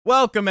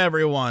Welcome,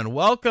 everyone.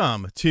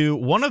 Welcome to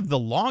one of the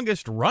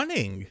longest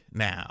running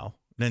now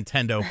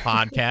Nintendo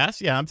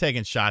podcasts. Yeah, I'm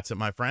taking shots at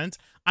my friends.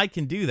 I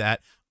can do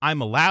that.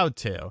 I'm allowed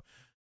to.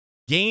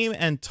 Game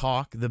and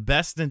Talk, the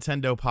best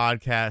Nintendo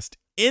podcast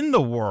in the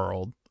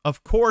world.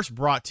 Of course,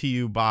 brought to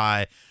you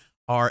by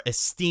our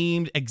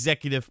esteemed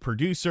executive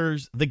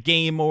producers, The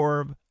Game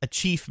Orb,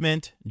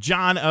 Achievement,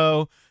 John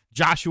O,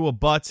 Joshua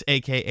Butts,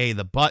 aka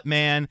the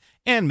Buttman,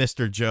 and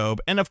Mr.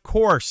 Job. And of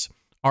course,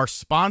 our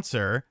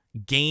sponsor,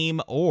 Game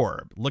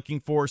Orb. Looking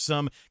for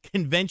some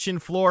convention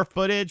floor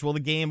footage? Well, the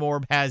Game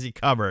Orb has you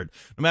covered.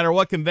 No matter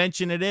what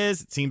convention it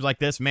is, it seems like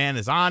this man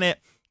is on it,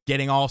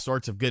 getting all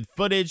sorts of good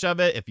footage of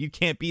it. If you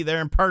can't be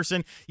there in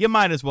person, you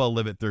might as well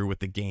live it through with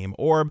the Game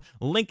Orb.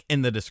 Link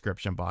in the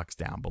description box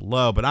down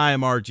below. But I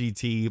am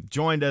RGT,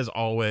 joined as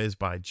always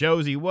by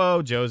Josie.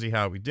 Whoa, Josie,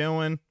 how we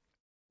doing?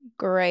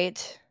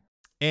 Great.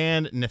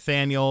 And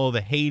Nathaniel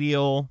the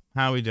Hadiel.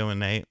 How we doing,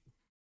 Nate?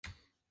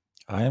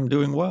 I am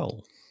doing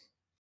well.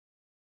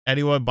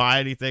 Anyone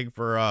buy anything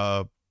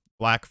for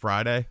Black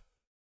Friday?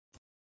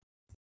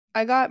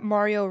 I got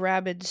Mario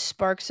Rabbids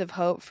Sparks of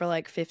Hope for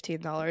like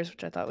 $15,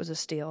 which I thought was a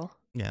steal.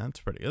 Yeah, that's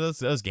pretty.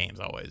 Those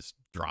games always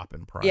drop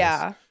in price.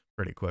 Yeah.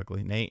 Pretty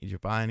quickly. Nate, did you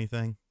buy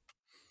anything?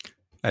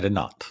 I did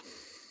not.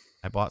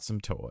 I bought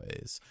some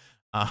toys.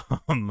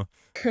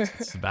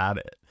 That's about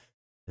it.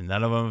 And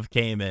none of them have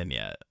came in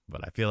yet.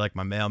 But I feel like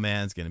my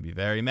mailman's going to be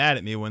very mad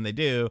at me when they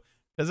do,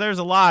 because there's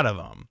a lot of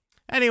them.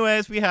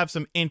 Anyways, we have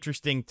some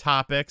interesting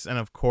topics and,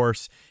 of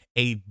course,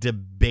 a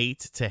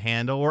debate to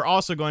handle. We're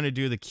also going to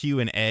do the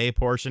Q&A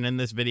portion in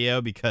this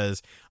video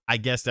because I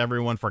guess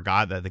everyone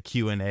forgot that the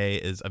Q&A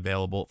is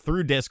available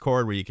through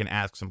Discord where you can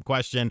ask some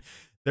question.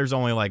 There's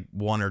only like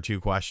one or two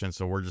questions,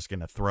 so we're just going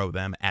to throw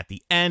them at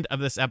the end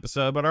of this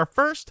episode. But our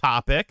first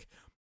topic,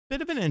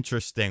 bit of an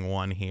interesting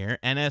one here.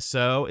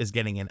 NSO is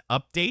getting an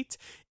update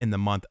in the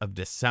month of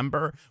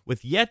December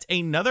with yet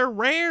another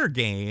rare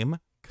game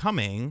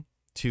coming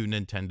to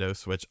Nintendo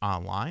Switch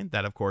Online.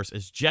 That, of course,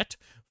 is Jet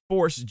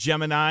Force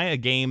Gemini, a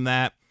game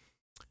that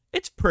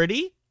it's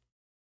pretty,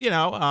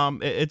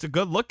 it's a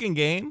good looking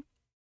game.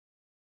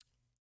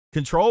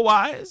 Control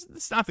wise,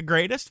 it's not the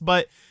greatest,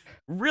 but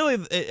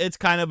really it's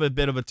kind of a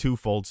bit of a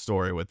twofold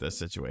story with this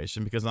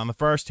situation, because on the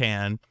first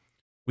hand,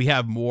 we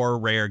have more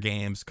rare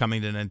games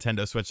coming to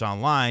Nintendo Switch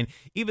Online,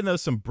 even though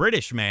some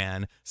British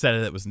man said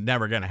it was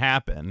never going to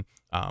happen.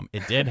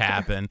 It did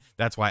happen.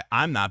 That's why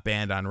I'm not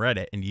banned on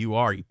Reddit, and you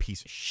are, you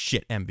piece of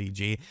shit,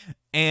 MVG.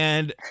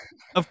 And,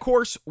 of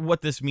course,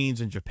 what this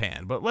means in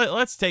Japan. But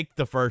let's take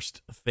the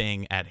first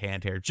thing at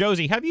hand here.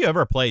 Josie, have you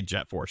ever played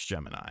Jet Force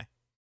Gemini?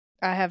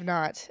 I have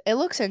not. It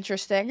looks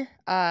interesting.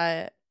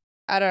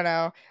 I don't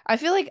know. I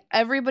feel like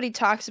everybody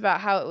talks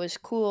about how it was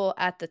cool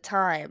at the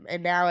time,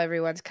 and now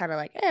everyone's kind of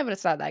like, but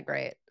it's not that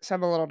great. So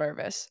I'm a little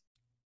nervous.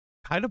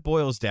 Kind of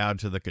boils down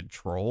to the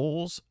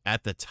controls.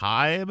 At the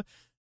time,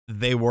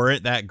 they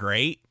weren't that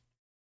great,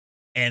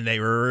 and they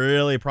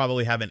really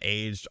probably haven't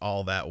aged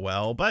all that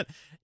well. But,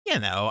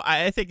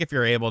 I think if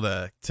you're able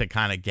to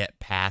kind of get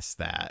past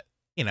that,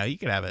 you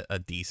could have a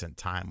decent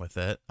time with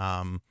it.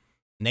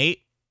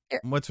 Nate,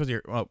 what's with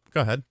your... Oh, go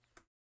ahead.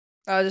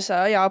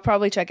 I'll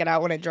probably check it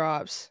out when it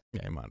drops.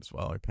 Yeah, you might as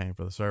well. You're paying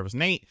for the service.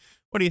 Nate,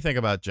 what do you think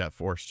about Jet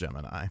Force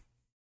Gemini?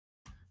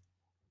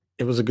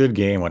 It was a good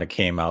game when it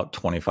came out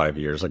 25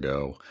 years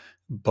ago,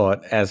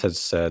 but as has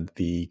said,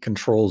 the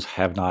controls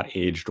have not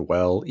aged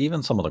well.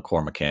 Even some of the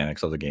core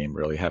mechanics of the game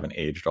really haven't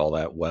aged all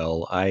that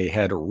well. I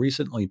had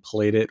recently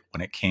played it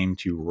when it came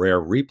to Rare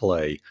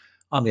Replay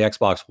on the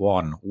Xbox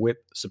One with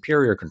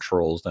superior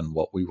controls than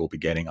what we will be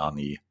getting on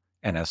the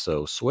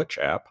NSO Switch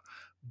app,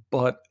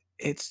 but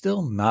it's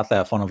still not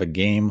that fun of a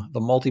game. The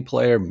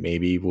multiplayer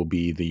maybe will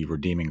be the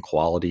redeeming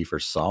quality for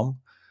some,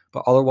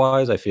 but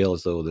otherwise I feel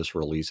as though this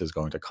release is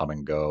going to come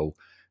and go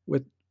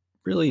with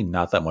really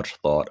not that much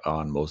thought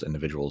on most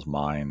individuals'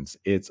 minds.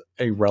 It's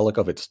a relic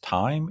of its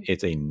time.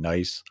 It's a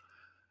nice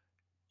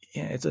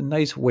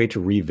way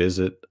to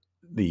revisit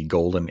the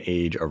golden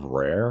age of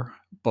Rare,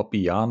 but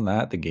beyond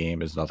that, the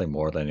game is nothing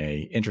more than a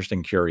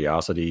interesting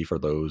curiosity for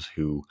those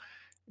who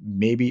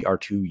maybe are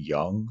too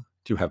young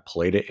to have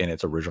played it in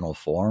its original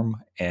form.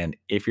 And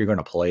if you're going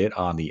to play it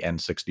on the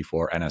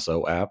N64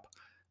 NSO app,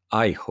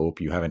 I hope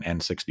you have an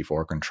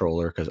N64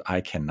 controller, because I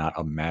cannot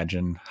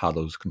imagine how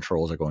those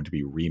controls are going to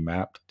be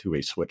remapped to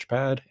a Switch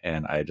pad.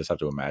 And I just have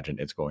to imagine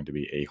it's going to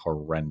be a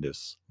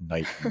horrendous,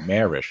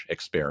 nightmarish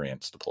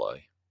experience to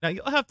play. Now,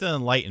 you'll have to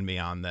enlighten me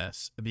on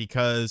this,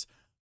 because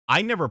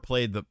I never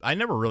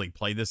really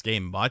played this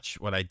game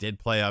much. What I did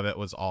play of it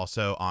was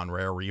also on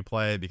Rare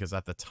Replay, because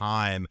at the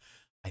time,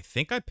 I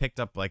think I picked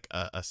up like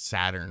a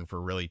Saturn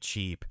for really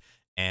cheap,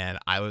 and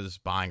I was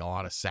buying a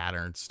lot of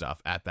Saturn stuff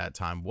at that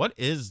time. What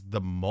is the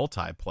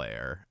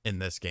multiplayer in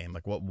this game?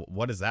 Like,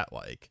 what is that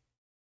like?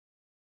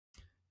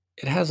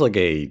 It has like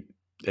a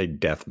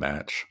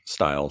deathmatch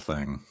style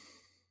thing.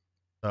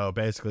 So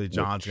basically,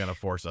 John's going to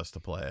force us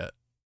to play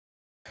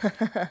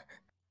it.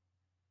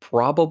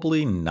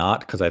 Probably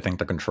not, because I think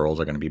the controls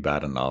are going to be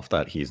bad enough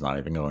that he's not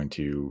even going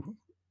to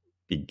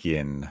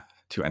begin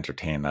to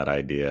entertain that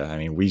idea. I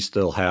mean, we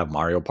still have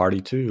Mario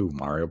Party 2,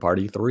 Mario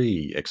Party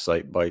 3,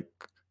 Excite Bike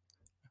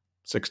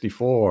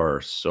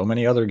 64, so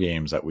many other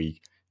games that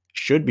we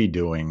should be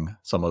doing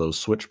some of those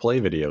Switch Play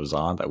videos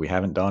on that we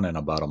haven't done in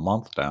about a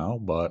month now,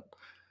 but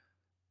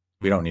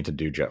we don't need to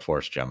do Jet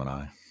Force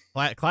Gemini.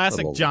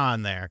 Classic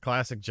John there.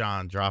 Classic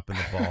John dropping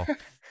the ball.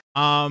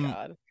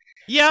 God.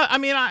 Yeah, I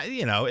mean,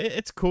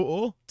 it's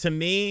cool. To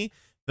me,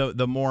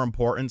 the more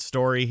important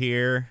story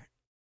here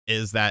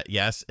is that,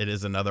 yes, it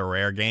is another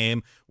Rare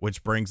game,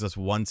 which brings us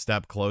one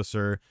step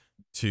closer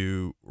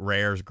to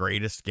Rare's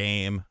greatest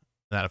game.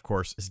 That, of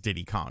course, is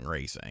Diddy Kong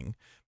Racing.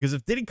 Because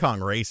if Diddy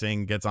Kong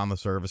Racing gets on the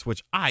service,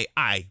 which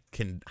I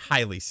can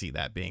highly see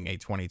that being a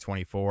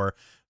 2024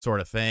 sort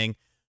of thing,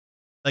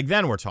 like,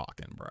 then we're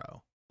talking,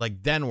 bro.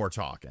 Like, then we're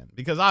talking.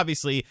 Because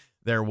obviously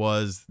there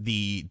was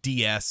the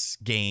DS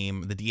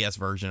game, the DS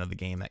version of the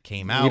game that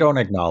came out. We don't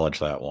acknowledge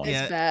that one.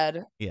 It's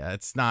bad. Yeah,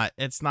 it's not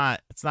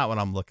what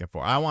I'm looking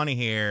for. I want to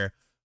hear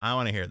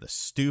the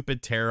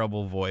stupid,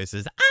 terrible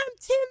voices. I'm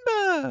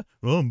Timba.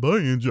 I'm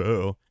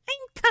Banjo.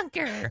 I'm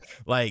Conker.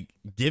 Like,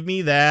 give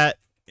me that,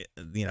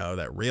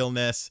 that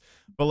realness.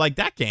 But like,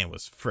 that game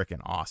was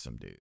freaking awesome,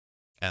 dude.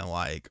 And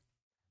like,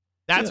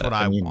 that's what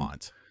I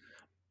want.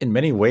 In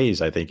many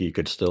ways, I think you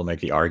could still make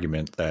the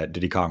argument that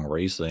Diddy Kong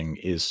Racing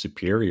is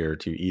superior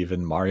to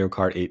even Mario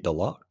Kart 8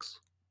 Deluxe.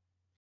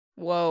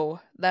 Whoa,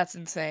 that's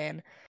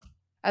insane.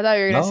 I thought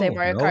you were going to say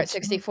Mario Kart it's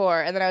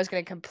 64, and then I was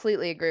going to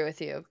completely agree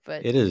with you.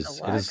 But It is.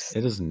 Deluxe?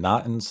 It is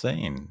not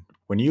insane.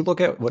 When you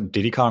look at what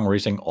Diddy Kong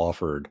Racing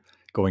offered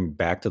going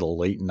back to the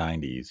late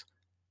 90s,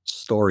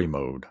 story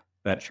mode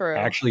that True.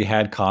 actually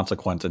had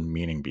consequence and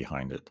meaning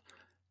behind it,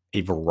 a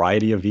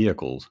variety of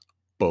vehicles,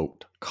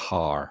 boat,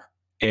 car,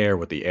 air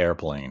with the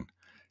airplane,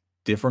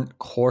 different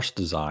course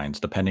designs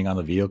depending on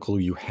the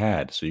vehicle you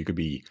had. So you could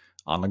be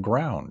on the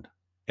ground,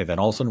 and then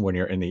all of a sudden when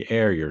you're in the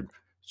air, you're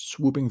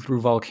swooping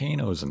through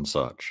volcanoes and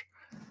such.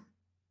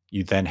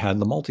 You then had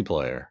the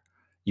multiplayer.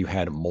 You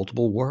had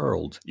multiple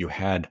worlds. You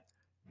had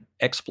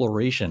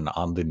exploration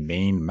on the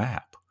main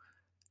map.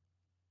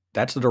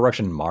 That's the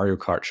direction Mario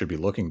Kart should be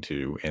looking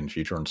to in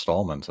future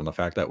installments. And the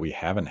fact that we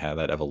haven't had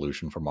that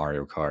evolution for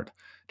Mario Kart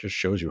just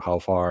shows you how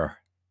far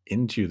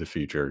into the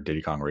future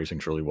Diddy Kong Racing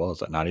truly was,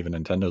 that not even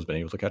Nintendo's been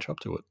able to catch up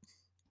to it.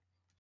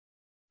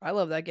 I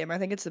love that game. I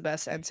think it's the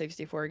best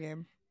N64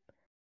 game.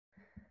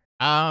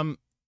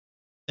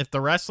 If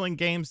the wrestling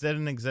games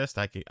didn't exist,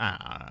 I could.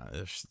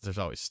 There's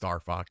always Star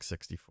Fox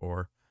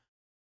 64,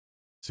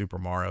 Super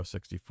Mario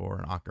 64,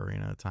 and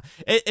Ocarina of Time.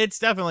 It's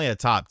definitely a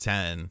top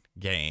 10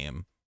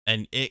 game,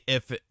 and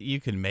if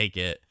you can make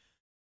it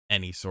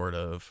any sort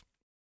of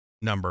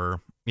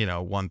number,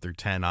 1 through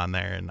 10 on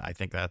there, and I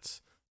think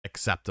that's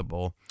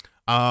acceptable.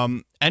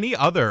 Any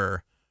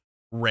other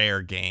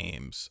Rare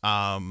games?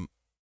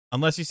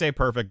 Unless you say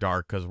Perfect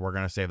Dark, because we're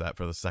gonna save that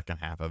for the second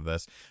half of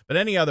this. But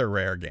any other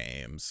Rare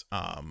games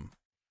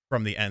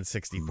from the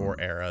N64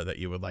 era that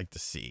you would like to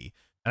see?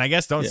 And I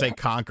guess don't say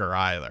Conquer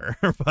either,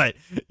 but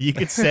you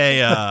could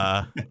say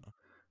I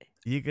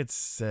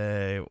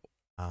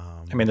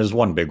mean, there's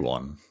one big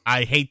one.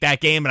 I hate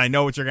that game, and I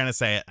know what you're gonna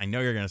say. I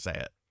know you're gonna say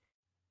it.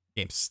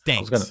 Game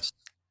stinks.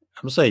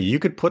 I'm gonna say you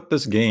could put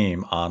this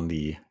game on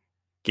the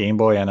Game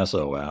Boy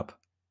NSO app,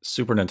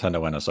 Super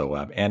Nintendo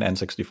NSO app, and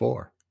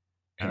N64.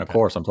 And of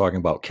course, I'm talking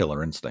about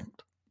Killer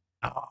Instinct.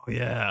 Oh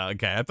yeah,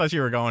 okay. I thought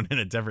you were going in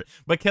a different,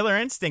 but Killer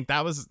Instinct,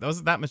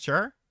 wasn't that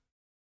mature?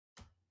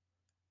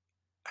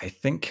 I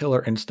think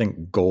Killer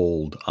Instinct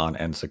Gold on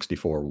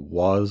N64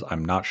 was.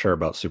 I'm not sure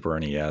about Super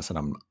NES, and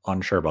I'm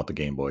unsure about the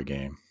Game Boy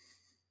game.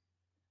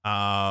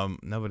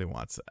 Nobody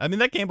wants it. I mean,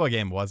 that Game Boy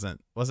game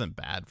wasn't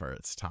bad for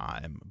its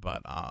time,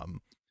 but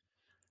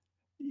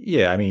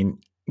yeah, I mean,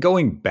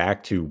 going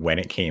back to when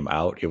it came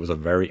out, it was a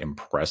very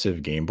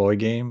impressive Game Boy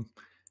game.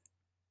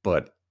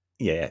 But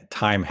yeah,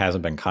 time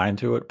hasn't been kind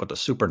to it. But the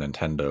Super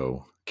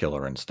Nintendo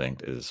Killer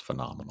Instinct is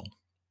phenomenal.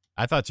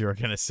 I thought you were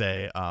gonna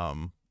say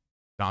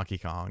Donkey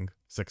Kong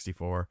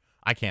 64.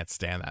 I can't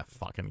stand that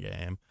fucking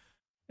game.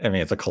 I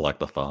mean, it's a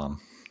collectathon.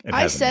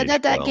 I said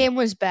that game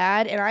was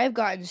bad, and I have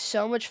gotten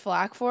so much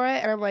flack for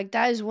it. And I'm like,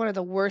 that is one of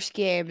the worst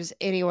games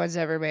anyone's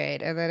ever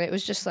made. And then it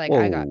was just like,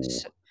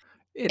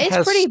 it's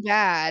pretty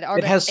bad.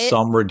 It has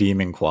some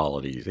redeeming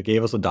qualities. It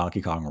gave us a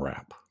Donkey Kong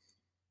rap.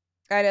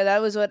 I know,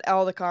 that was what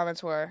all the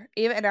comments were.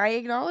 And I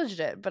acknowledged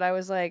it, but I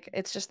was like,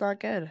 it's just not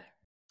good.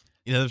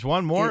 There's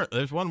one more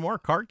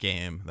kart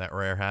game that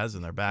Rare has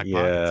in their back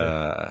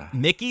pocket too.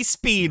 Mickey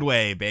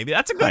Speedway, baby.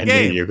 That's a good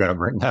game. I knew you were gonna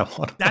bring that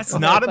one up. It's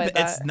not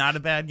a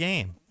bad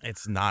game.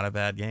 It's not a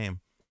bad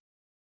game.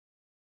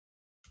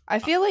 I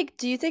feel like,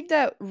 do you think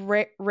that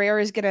Rare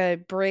is gonna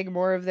bring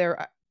more of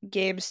their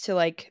games to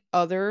like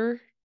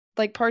other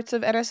like parts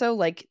of NSO,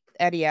 like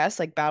NES,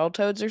 like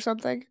Battletoads or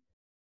something?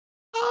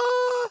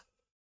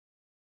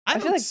 I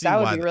feel like that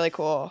would be really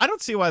cool. I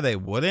don't see why they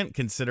wouldn't,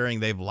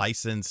 considering they've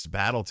licensed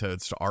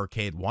Battletoads to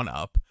Arcade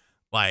 1-Up.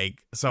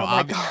 Like,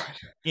 so,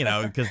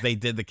 because they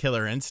did the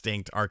Killer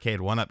Instinct Arcade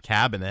 1-Up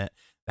cabinet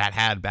that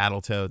had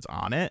Battletoads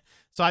on it.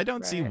 So I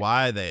don't see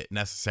why they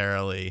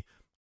necessarily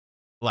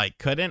like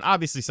couldn't.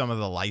 Obviously, some of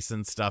the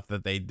licensed stuff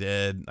that they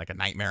did, like a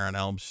Nightmare on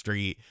Elm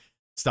Street,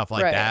 stuff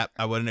like Right. that,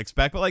 I wouldn't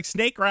expect. But like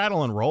Snake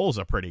Rattle and Roll's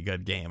a pretty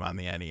good game on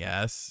the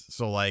NES.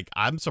 So like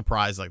I'm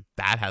surprised like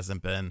that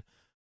hasn't been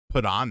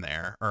put on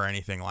there or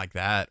anything like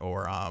that.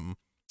 Or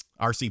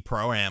RC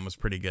Pro Am was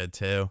pretty good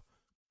too.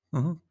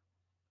 Mhm.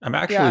 I'm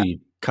Yeah.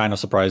 actually kind of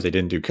surprised they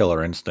didn't do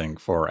Killer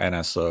Instinct for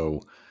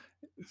NSO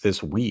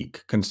this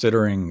week,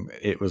 considering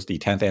it was the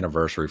 10th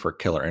anniversary for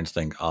Killer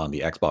Instinct on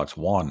the Xbox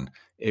One.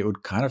 It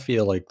would kind of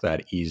feel like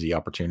that easy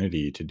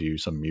opportunity to do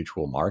some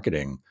mutual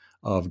marketing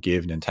of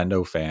give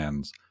Nintendo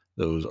fans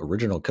those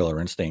original Killer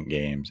Instinct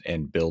games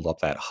and build up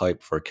that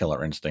hype for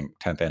Killer Instinct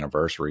 10th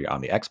anniversary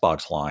on the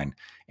Xbox line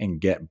and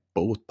get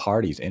both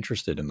parties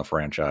interested in the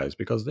franchise,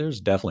 because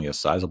there's definitely a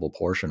sizable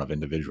portion of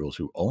individuals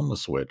who own the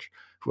Switch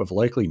who have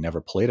likely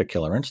never played a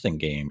Killer Instinct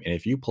game. And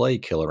if you play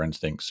Killer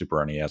Instinct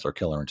Super NES or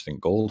Killer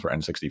Instinct Gold for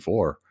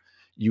N64,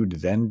 you'd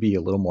then be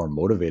a little more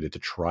motivated to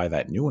try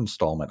that new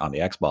installment on the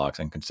Xbox.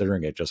 And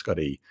considering it just got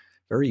a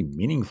very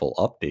meaningful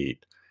update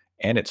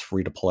and it's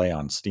free to play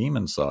on Steam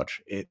and such,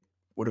 it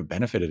would have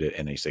benefited it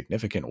in a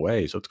significant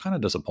way. So it's kind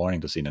of disappointing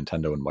to see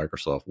Nintendo and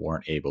Microsoft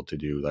weren't able to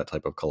do that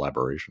type of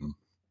collaboration.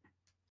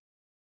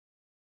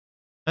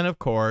 And of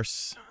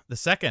course, the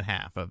second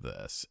half of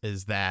this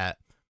is that,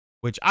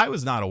 which I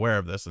was not aware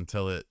of this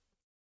until it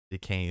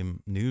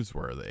became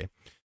newsworthy,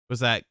 was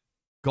that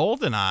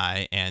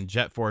GoldenEye and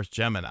Jet Force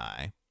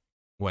Gemini,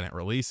 when it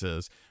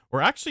releases,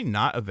 were actually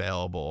not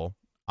available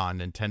on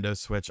Nintendo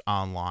Switch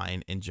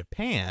Online in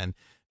Japan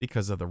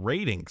because of the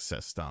rating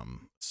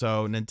system.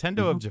 So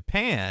Nintendo of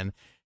Japan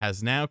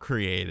has now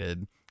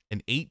created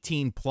an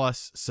 18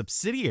 plus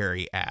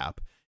subsidiary app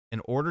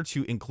in order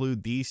to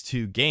include these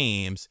two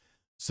games,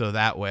 so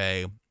that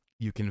way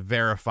you can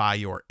verify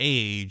your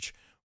age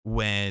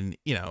when,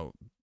 you know,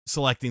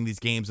 selecting these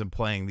games and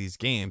playing these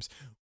games,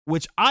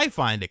 which I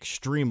find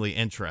extremely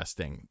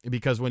interesting,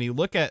 because when you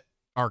look at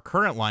our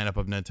current lineup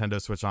of Nintendo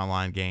Switch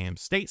Online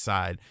games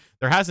stateside,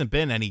 there hasn't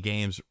been any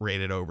games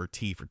rated over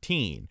T for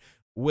teen,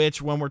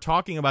 which when we're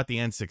talking about the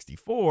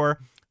N64,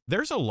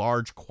 there's a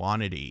large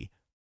quantity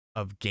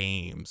of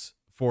games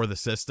for the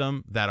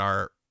system that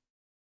are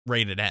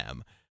rated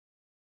M,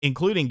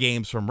 including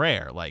games from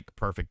Rare like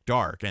Perfect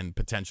Dark and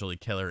potentially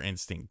Killer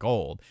Instinct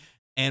Gold.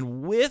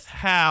 And with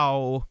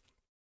how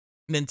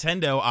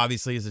Nintendo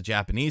obviously is a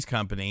Japanese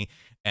company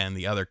and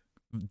the other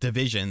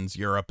divisions,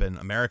 Europe and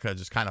America,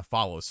 just kind of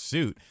follow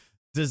suit,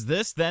 does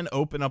this then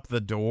open up the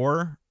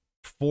door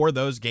for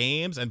those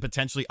games and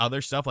potentially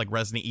other stuff like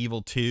Resident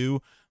Evil 2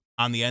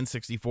 on the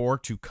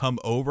N64 to come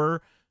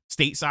over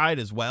stateside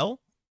as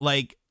well?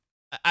 Like,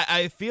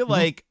 I feel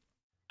like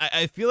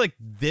I feel like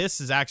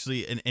this is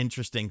actually an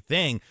interesting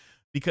thing,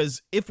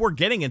 because if we're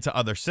getting into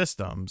other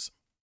systems,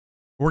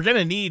 we're going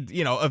to need,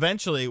 you know,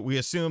 eventually we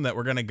assume that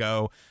we're going to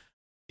go,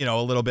 you know,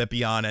 a little bit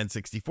beyond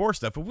N64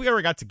 stuff. If we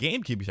ever got to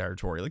GameCube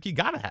territory, like, you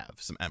got to have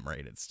some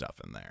M-rated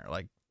stuff in there.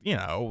 Like, you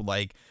know,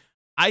 like,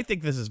 I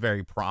think this is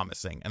very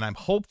promising, and I'm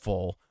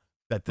hopeful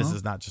that this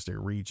is not just a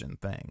region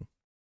thing.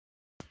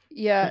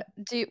 Yeah.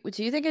 Do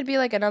you think it'd be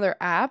like another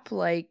app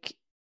like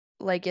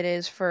it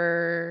is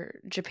for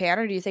Japan,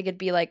 or do you think it'd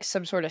be like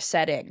some sort of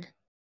setting?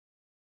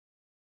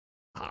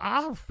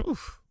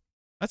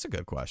 That's a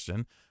good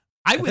question.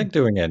 I think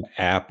doing an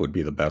app would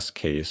be the best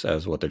case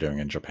as what they're doing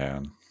in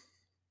Japan.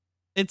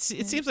 It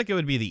seems like it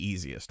would be the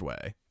easiest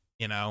way.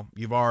 You know,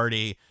 you've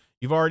already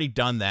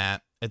done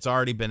that. It's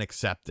already been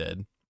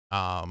accepted.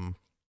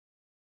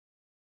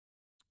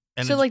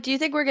 And so, like, do you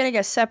think we're getting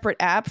a separate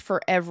app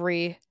for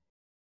every,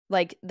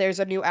 like, there's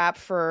a new app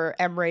for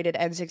M-rated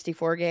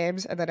N64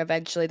 games, and then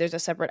eventually there's a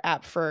separate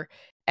app for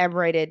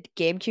M-rated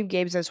GameCube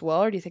games as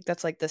well? Or do you think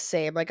that's like the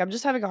same? Like, I'm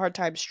just having a hard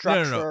time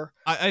structure.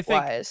 No. I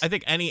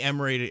think any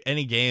M-rated,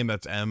 any game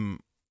that's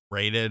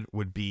M-rated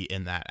would be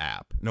in that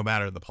app, no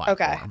matter the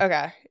platform.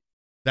 Okay.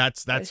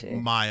 That's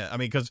I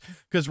mean,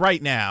 because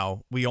right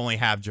now we only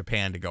have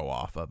Japan to go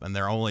off of, and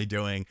they're only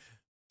doing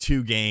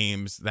 2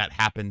 games that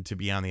happen to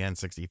be on the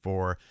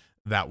N64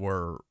 that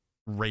were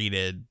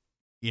rated,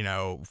 you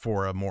know,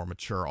 for a more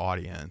mature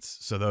audience.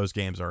 So those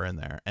games are in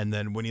there. And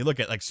then when you look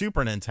at like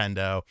Super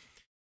Nintendo,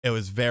 it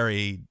was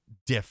very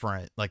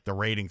different. Like the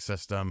rating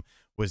system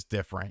was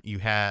different. You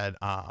had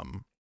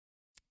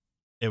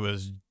it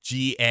was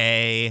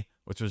GA,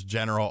 which was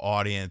general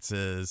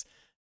audiences,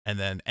 and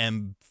then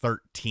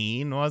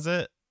M13, was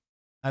it?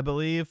 I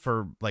believe,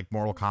 for like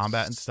Mortal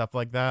Kombat and stuff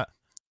like that.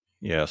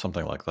 Yeah,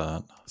 something like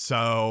that.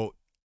 So,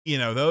 you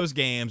know, those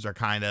games are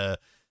kind of,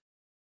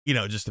 you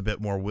know, just a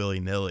bit more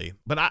willy-nilly.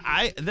 But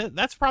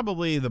that's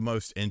probably the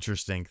most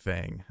interesting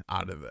thing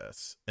out of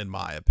this, in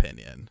my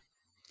opinion.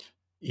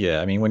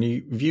 Yeah, I mean, when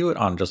you view it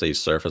on just a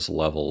surface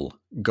level,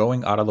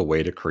 going out of the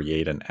way to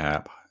create an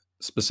app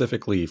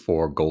specifically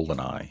for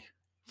GoldenEye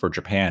for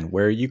Japan,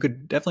 where you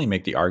could definitely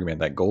make the argument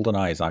that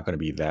GoldenEye is not going to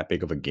be that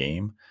big of a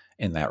game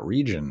in that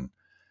region,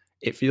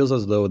 it feels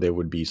as though there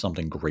would be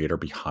something greater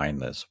behind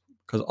this,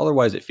 Because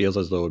otherwise, it feels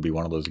as though it would be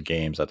one of those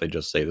games that they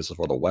just say, this is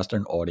for the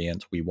Western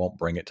audience. We won't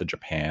bring it to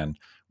Japan.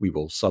 We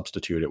will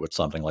substitute it with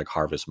something like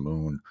Harvest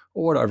Moon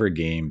or whatever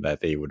game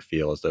that they would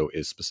feel as though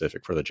is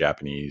specific for the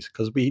Japanese.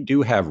 Because we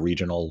do have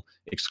regional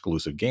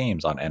exclusive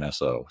games on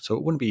NSO. So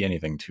it wouldn't be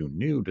anything too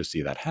new to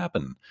see that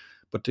happen.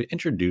 But to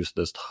introduce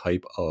this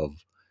type of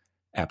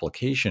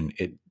application,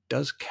 it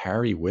does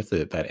carry with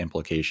it that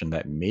implication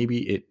that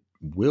maybe it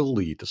will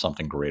lead to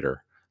something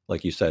greater.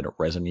 Like you said,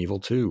 Resident Evil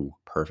 2,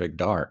 Perfect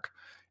Dark,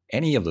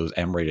 any of those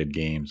M-rated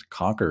games,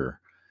 Conquer.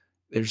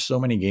 There's so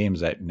many games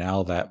that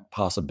now that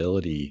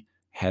possibility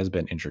has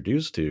been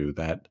introduced to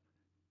that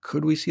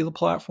could we see the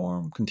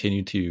platform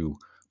continue to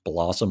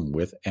blossom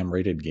with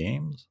M-rated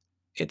games?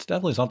 It's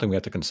definitely something we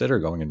have to consider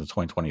going into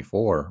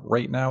 2024.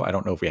 Right now, I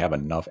don't know if we have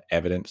enough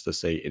evidence to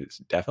say it's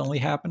definitely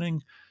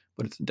happening,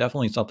 but it's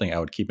definitely something I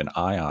would keep an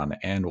eye on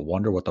and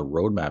wonder what the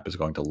roadmap is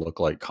going to look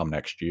like come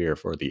next year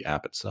for the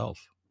app itself.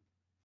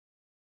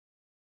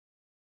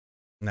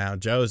 Now,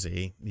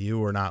 Josie, you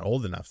were not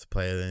old enough to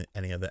play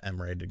any of the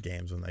M-rated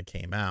games when they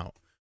came out.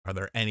 Are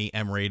there any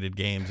M-rated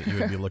games that you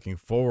would be looking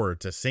forward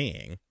to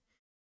seeing?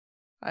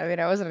 I mean,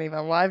 I wasn't even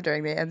alive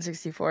during the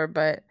N64,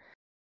 but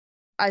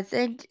I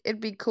think it'd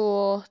be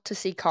cool to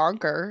see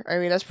Conquer. I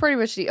mean, that's pretty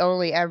much the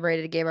only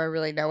M-rated game I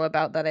really know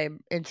about that I'm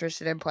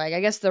interested in playing.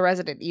 I guess the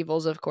Resident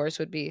Evils, of course,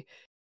 would be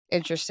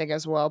interesting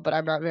as well, but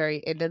I'm not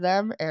very into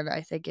them, and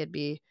I think it'd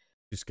be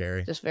Too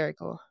scary. just very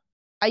cool.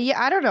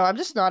 Yeah, I don't know. I'm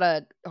just not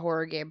a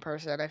horror game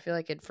person. I feel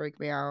like it'd freak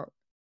me out.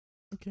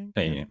 Okay.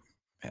 Hey,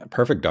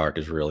 Perfect Dark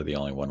is really the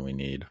only one we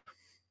need.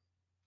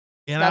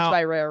 That's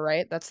by Rare,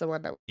 right? That's the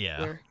one that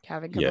Yeah. we're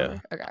having come Yeah.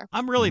 over? Okay.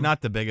 I'm really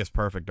not the biggest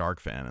Perfect Dark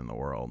fan in the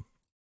world.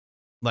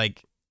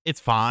 Like,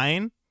 it's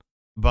fine,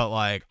 but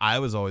like I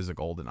was always a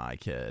GoldenEye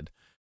kid.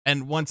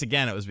 And once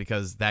again, it was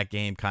because that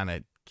game kind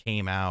of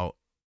came out,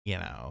 you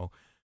know,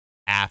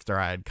 after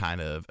I'd kind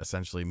of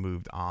essentially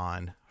moved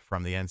on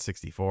from the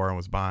N64 and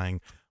was buying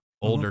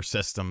older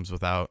systems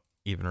without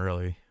even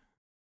really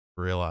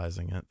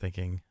realizing it,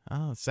 thinking,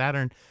 oh,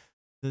 Saturn,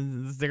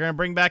 they're going to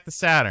bring back the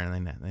Saturn.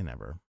 They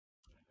never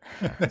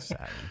got the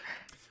Saturn.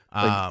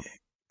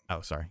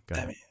 Oh, sorry. Go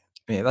ahead.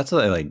 Yeah, that's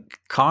like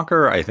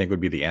Conquer, I think, would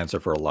be the answer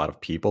for a lot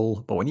of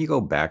people. But when you go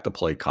back to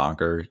play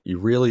Conquer, you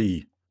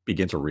really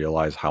begin to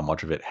realize how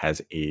much of it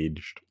has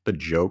aged. The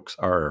jokes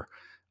are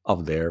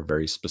of their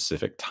very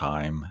specific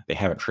time. They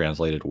haven't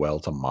translated well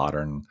to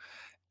modern.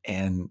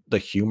 And the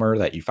humor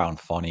that you found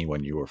funny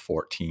when you were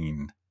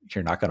 14,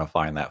 you're not going to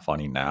find that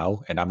funny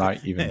now. And I'm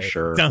not even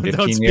sure Don't speak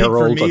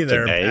 15-year-olds for me of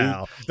there, today.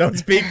 pal. Don't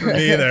speak for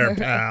me there,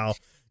 pal.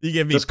 You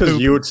give me just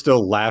because you would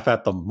still laugh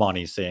at the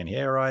money saying,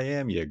 here I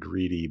am, you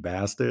greedy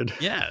bastard.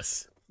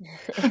 Yes.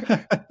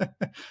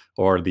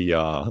 Or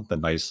the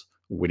nice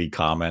witty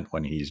comment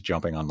when he's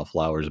jumping on the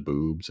flower's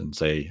boobs and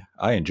say,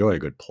 I enjoy a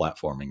good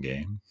platforming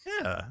game.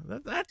 Yeah,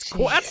 that's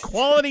cool. That's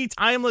quality,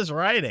 timeless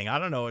writing. I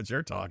don't know what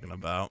you're talking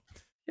about.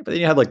 Yeah, but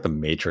then you had like the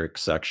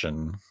Matrix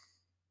section.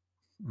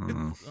 I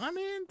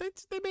mean,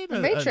 they made the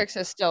Matrix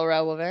is still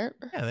relevant.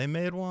 Yeah, they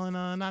made one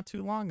not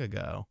too long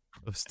ago.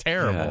 It was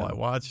terrible. Yeah, I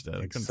watched it.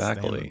 I couldn't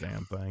stand the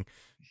damn thing.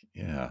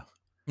 Yeah.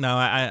 No,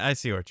 I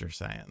see what you're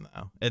saying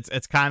though.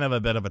 It's kind of a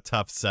bit of a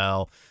tough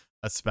sell,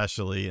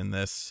 especially in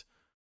this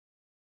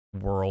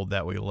world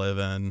that we live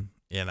in,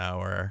 you know,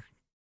 where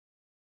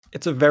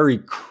it's a very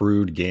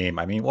crude game.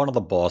 I mean, one of the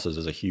bosses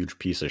is a huge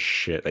piece of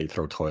shit they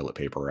throw toilet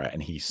paper at,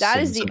 and that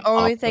is the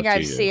only thing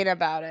I've seen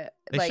about it.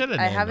 They like,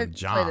 I haven't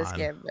played this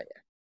game,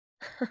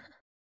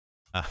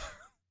 but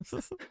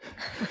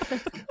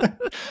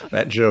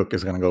that joke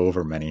is going to go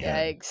over many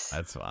heads.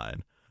 That's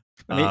fine.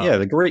 I mean, yeah,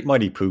 the Great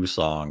Mighty Pooh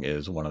song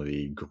is one of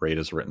the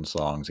greatest written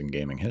songs in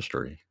gaming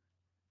history.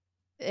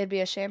 It'd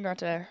be a shame not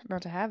to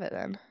have it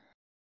then.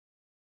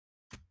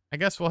 I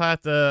guess we'll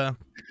have to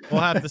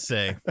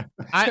see.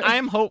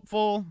 I'm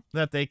hopeful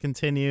that they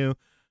continue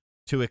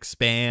to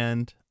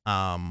expand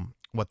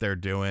what they're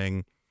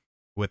doing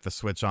with the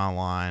Switch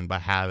Online by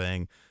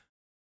having,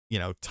 you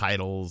know,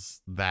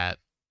 titles that,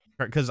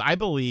 because I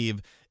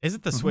believe,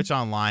 isn't the Switch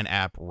Online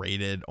app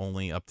rated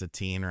only up to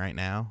teen right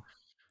now?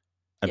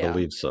 I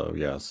believe so,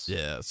 yes.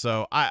 Yeah,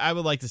 so I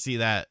would like to see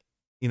that,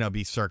 you know,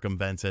 be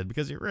circumvented,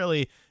 because you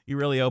really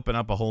open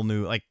up a whole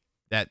new, like,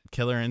 that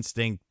Killer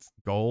Instinct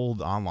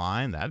Gold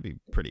Online, that'd be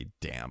pretty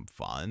damn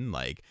fun.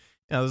 Like,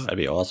 you know, that'd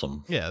be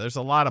awesome. Yeah, there's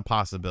a lot of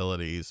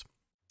possibilities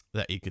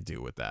that you could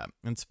do with that.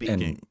 And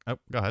speaking,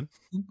 go ahead.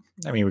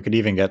 I mean, we could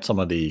even get some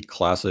of the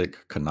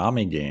classic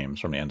Konami games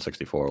from the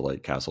N64,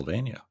 like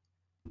Castlevania.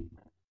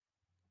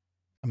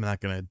 I'm not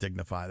going to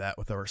dignify that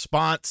with a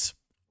response.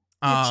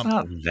 It's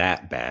not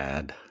that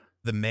bad.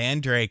 The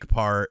Mandrake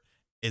part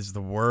is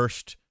the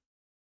worst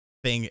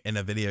thing in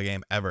a video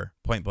game ever.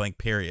 Point blank,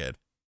 period.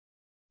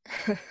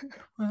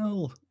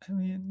 Well, I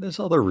mean, there's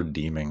other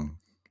redeeming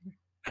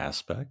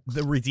aspects.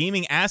 The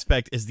redeeming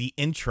aspect is the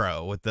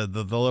intro with the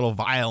little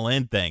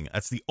violin thing.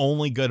 That's the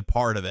only good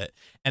part of it.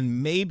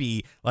 And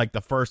maybe like the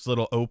first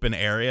little open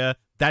area,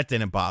 that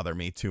didn't bother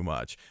me too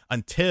much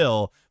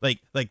until like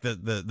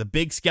the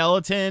big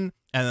skeleton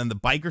and then the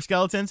biker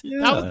skeletons,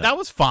 Yeah. that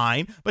was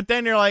fine. But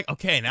then you're like,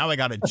 okay, now I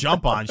got to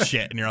jump on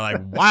shit, and you're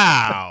like,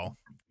 wow,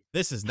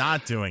 this is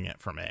not doing it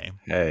for me.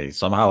 Hey,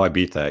 somehow I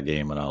beat that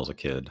game when I was a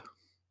kid.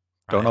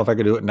 Don't know if I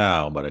could do it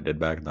now, but I did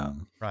back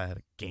then. Probably had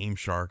a Game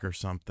Shark or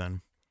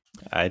something.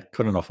 I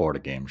couldn't afford a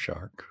Game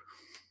Shark.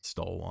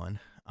 Stole one.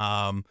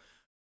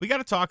 We got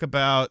to talk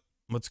about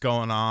what's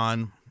going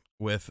on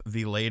with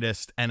the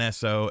latest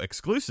NSO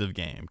exclusive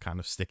game, kind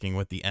of sticking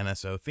with the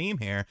NSO theme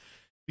here,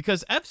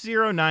 because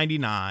F-Zero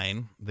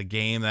 99, the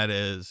game that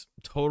is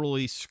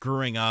totally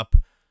screwing up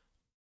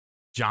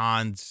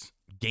John's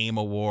Game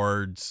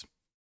Awards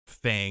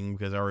thing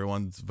because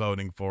everyone's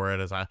voting for it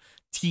as a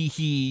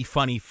tee-hee,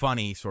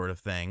 funny sort of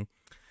thing.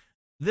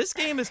 This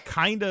game is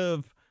kind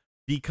of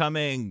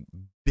becoming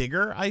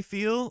bigger, I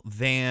feel,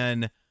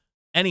 than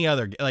any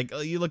other. Like,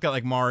 you look at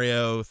like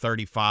Mario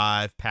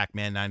 35,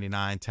 Pac-Man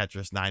 99,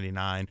 Tetris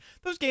 99.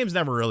 Those games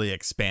never really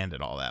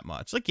expanded all that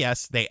much. Like,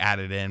 yes, they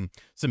added in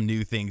some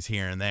new things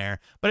here and there,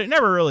 but it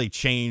never really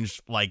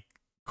changed like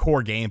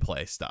core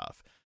gameplay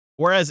stuff.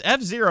 Whereas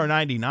F-Zero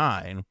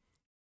 99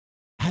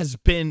 has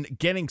been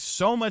getting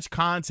so much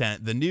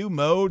content, the new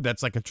mode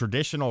that's like a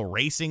traditional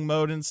racing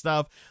mode and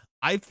stuff.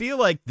 I feel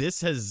like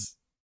this has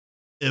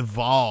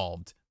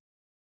evolved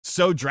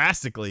so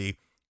drastically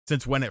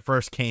since when it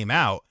first came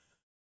out.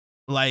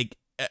 Like,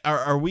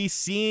 are we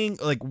seeing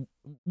like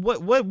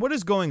what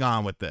is going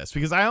on with this?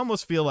 Because I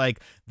almost feel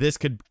like this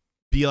could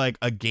be like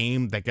a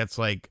game that gets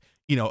like,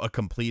 you know, a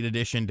complete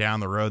edition down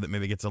the road that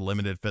maybe gets a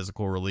limited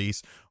physical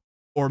release,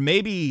 or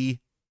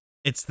maybe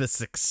it's the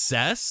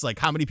success, like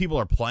how many people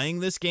are playing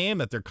this game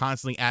that they're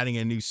constantly adding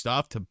in new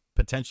stuff to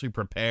potentially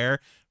prepare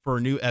for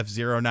a new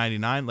F-Zero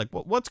 99. Like,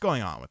 what's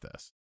going on with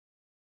this?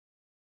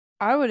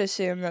 I would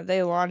assume that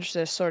they launched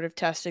this sort of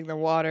testing the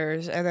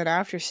waters, and then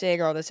after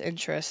seeing all this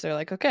interest, they're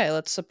like, okay,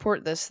 let's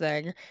support this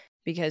thing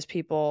because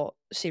people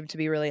seem to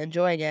be really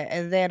enjoying it.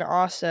 And then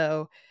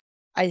also,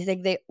 I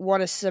think they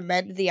want to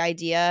cement the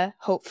idea,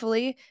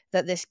 hopefully,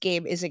 that this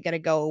game isn't going to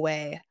go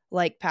away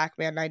like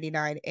Pac-Man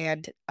 99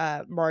 and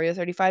Mario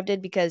 35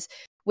 did, because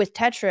with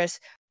Tetris,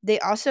 they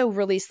also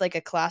released like a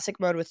classic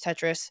mode with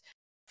Tetris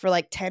for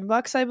like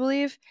 $10, I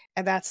believe,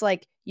 and that's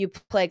like you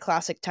play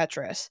classic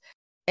Tetris.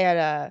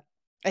 And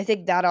I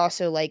think that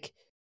also like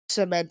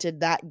cemented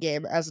that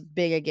game as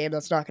being a game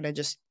that's not going to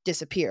just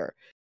disappear.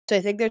 So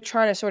I think they're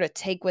trying to sort of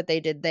take what they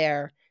did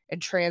there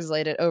and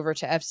translate it over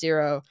to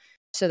F-Zero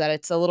so that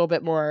it's a little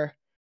bit more,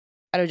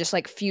 I don't know, just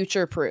like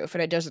future proof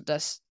and it doesn't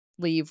just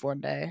leave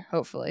one day,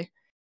 hopefully.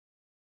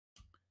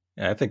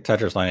 Yeah, I think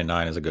Tetris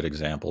 99 is a good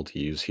example to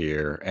use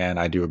here. And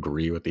I do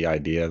agree with the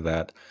idea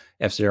that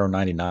F-Zero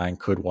 99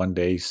 could one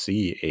day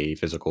see a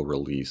physical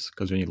release.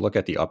 Because when you look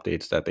at the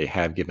updates that they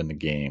have given the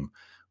game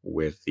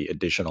with the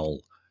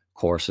additional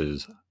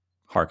courses,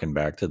 harken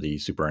back to the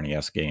Super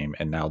NES game,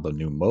 and now the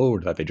new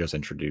mode that they just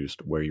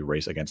introduced where you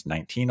race against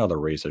 19 other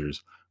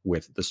racers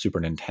with the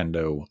Super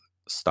Nintendo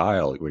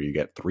style, where you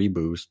get 3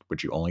 boosts,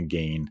 which you only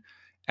gain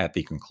at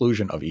the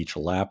conclusion of each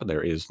lap.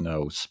 There is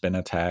no spin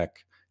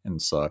attack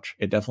and such.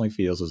 It definitely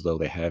feels as though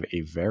they have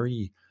a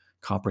very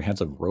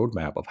comprehensive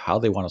roadmap of how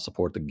they want to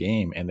support the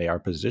game, and they are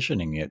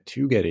positioning it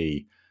to get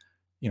a,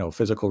 you know,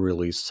 physical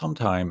release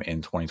sometime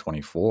in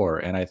 2024.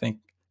 And I think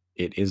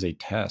it is a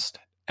test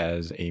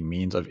as a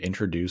means of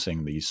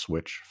introducing the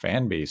Switch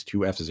fan base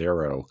to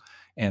F-Zero,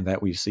 and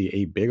that we see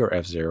a bigger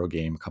F-Zero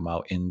game come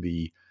out in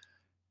the,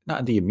 not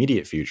in the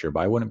immediate future,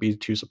 but I wouldn't be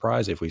too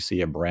surprised if we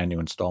see a brand new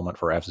installment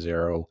for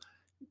F-Zero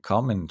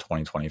come in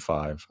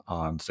 2025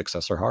 on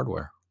successor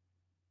hardware.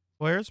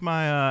 Where's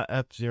my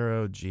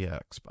F-Zero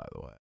GX, by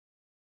the way?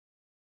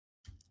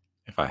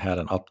 If I had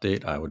an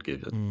update, I would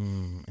give it.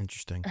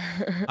 Interesting.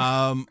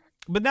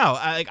 But no,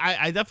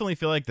 I definitely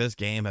feel like this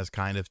game has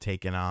kind of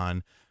taken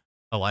on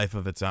a life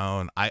of its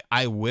own.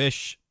 I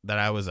wish that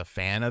I was a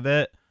fan of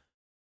it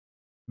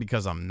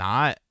because I'm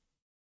not,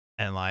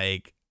 and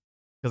like,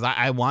 because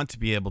I want to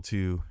be able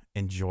to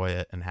enjoy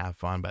it and have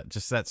fun, but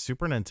just that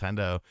Super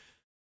Nintendo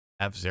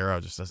F-Zero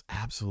just does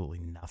absolutely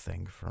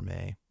nothing for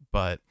me.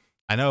 But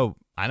I know,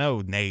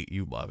 Nate,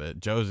 you love it.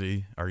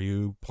 Josie, are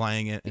you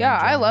playing it? Yeah,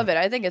 I love it.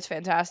 I think it's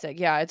fantastic.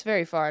 Yeah, it's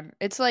very fun.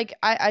 It's like,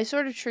 I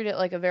sort of treat it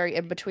like a very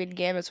in-between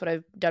game. That's what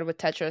I've done with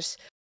Tetris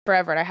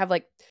forever. And I have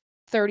like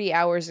 30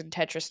 hours in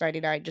Tetris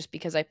 99 just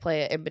because I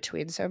play it in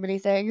between so many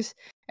things.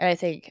 And I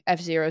think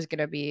F-Zero is going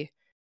to be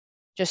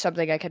just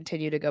something I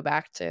continue to go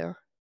back to.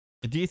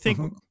 Do you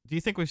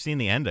think we've seen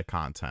the end of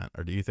content,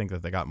 or do you think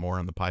that they got more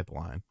in the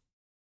pipeline?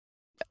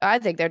 I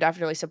think they're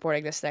definitely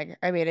supporting this thing.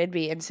 I mean, it'd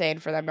be insane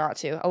for them not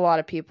to. A lot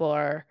of people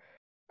are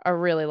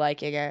really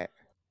liking it.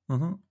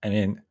 I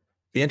mean,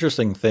 the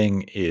interesting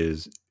thing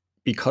is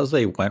because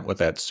they went with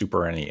that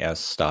Super NES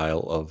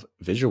style of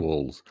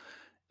visuals,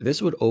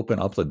 this would open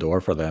up the door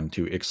for them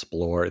to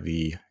explore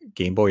the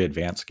Game Boy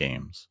Advance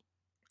games,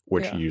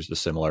 which Yeah. used a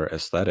similar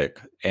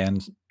aesthetic.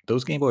 And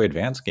those Game Boy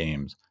Advance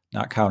games,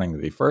 not counting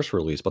the first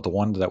release, but the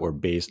ones that were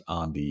based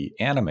on the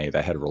anime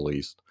that had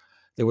released,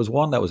 there was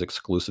one that was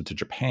exclusive to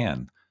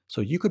Japan.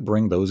 So you could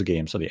bring those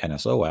games to the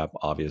NSO app,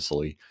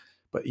 obviously,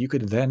 But you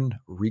could then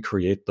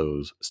recreate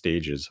those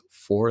stages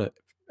for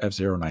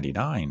F-Zero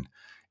 99,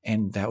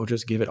 and that would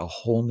just give it a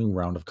whole new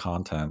round of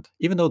content.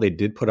 Even though they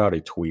did put out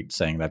a tweet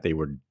saying that they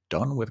were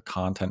done with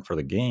content for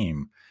the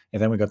game,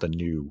 and then we got the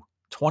new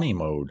 20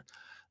 mode.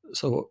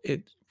 So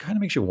it kind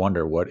of makes you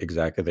wonder what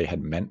exactly they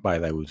had meant by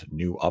those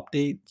new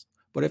updates.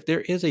 But if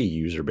there is a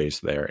user base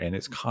there and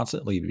it's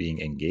constantly being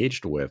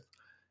engaged with,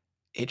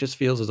 it just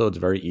feels as though it's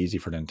very easy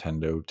for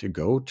Nintendo to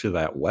go to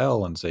that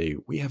well and say,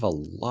 we have a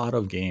lot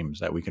of games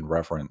that we can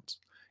reference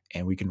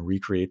and we can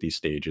recreate these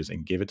stages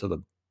and give it to the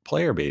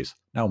player base.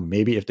 Now,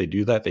 maybe if they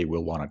do that, they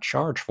will want to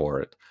charge for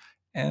it.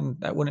 And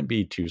that wouldn't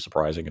be too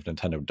surprising if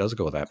Nintendo does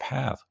go that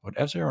path. But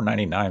F-Zero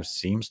 99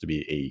 seems to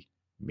be a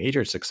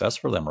major success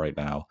for them right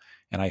now.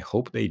 And I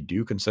hope they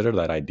do consider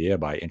that idea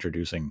by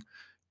introducing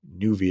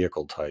new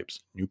vehicle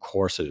types, new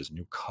courses,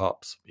 new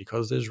cups,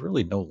 because there's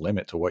really no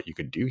limit to what you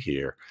could do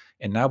here.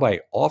 And now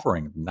by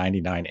offering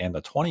 99 and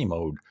the 20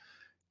 mode,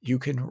 you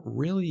can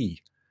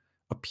really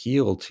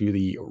appeal to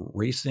the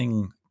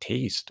racing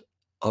taste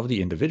of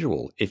the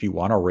individual. If you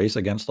want to race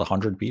against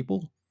 100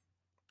 people,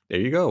 there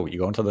you go. You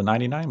go into the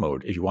 99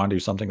 mode. If you want to do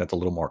something that's a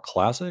little more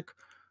classic,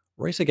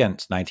 race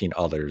against 19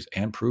 others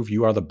and prove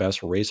you are the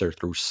best racer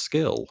through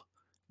skill,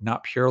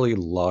 not purely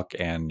luck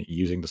and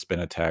using the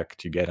spin attack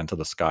to get into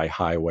the sky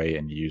highway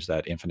and use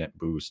that infinite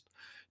boost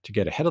to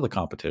get ahead of the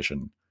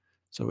competition.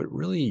 So it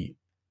really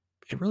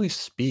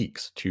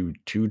speaks to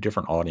two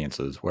different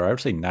audiences where I would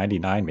say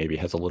 99 maybe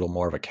has a little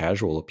more of a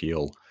casual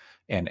appeal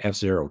and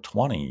F-Zero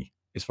 20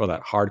 is for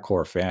that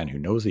hardcore fan who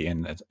knows the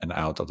ins and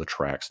outs of the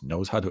tracks,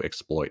 knows how to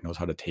exploit, knows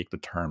how to take the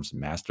turns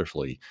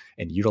masterfully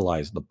and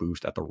utilize the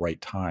boost at the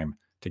right time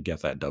to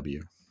get that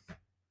W.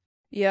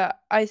 Yeah,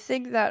 I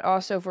think that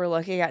also if we're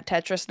looking at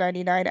Tetris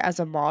 99 as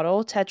a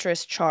model,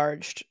 Tetris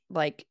charged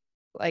like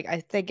I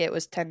think it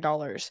was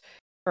 $10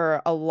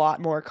 for a lot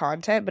more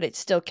content, but it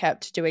still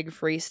kept doing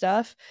free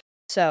stuff.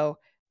 So,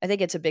 I think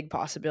it's a big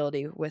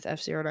possibility with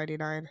F-Zero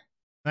 99.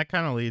 That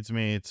kind of leads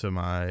me to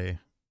my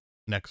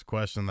next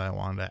question that I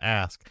wanted to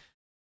ask.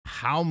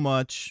 How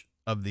much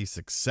of the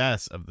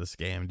success of this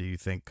game do you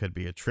think could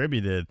be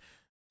attributed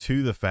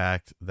to the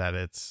fact that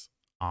it's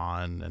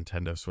on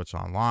Nintendo Switch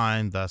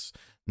Online, thus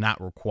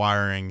not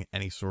requiring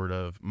any sort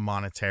of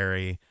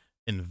monetary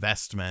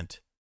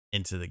investment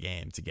into the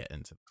game to get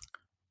into?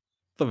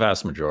 The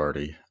vast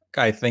majority.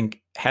 I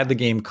think had the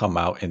game come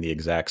out in the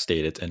exact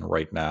state it's in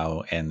right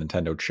now and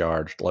Nintendo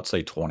charged, let's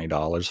say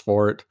 $20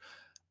 for it,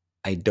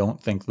 I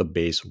don't think the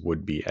base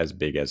would be as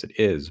big as it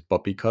is,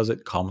 but because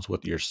it comes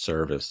with your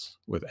service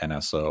with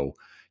NSO,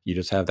 you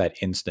just have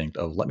that instinct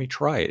of let me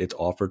try it. It's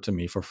offered to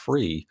me for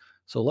free.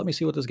 So let me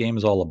see what this game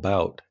is all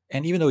about.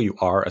 And even though you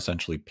are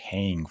essentially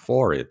paying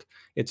for it,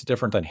 it's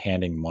different than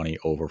handing money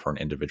over for an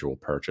individual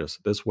purchase.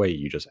 This way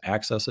you just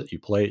access it, you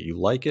play it, you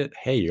like it,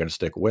 hey, you're going to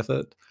stick with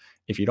it.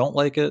 If you don't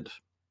like it,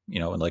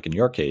 and like in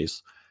your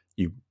case,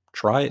 you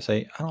try it,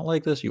 say, I don't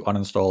like this, you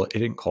uninstall it, it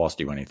didn't cost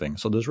you anything.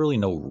 So there's really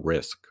no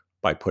risk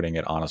by putting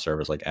it on a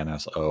service like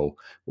NSO.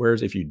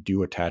 Whereas if you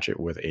do attach it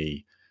with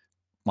a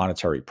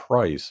monetary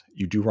price,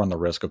 you do run the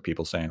risk of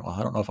people saying, well,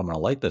 I don't know if I'm going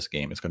to like this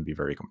game. It's going to be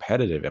very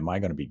competitive. Am I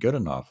going to be good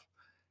enough?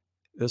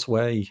 This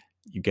way,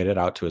 you get it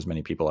out to as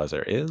many people as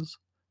there is,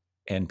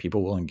 and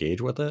people will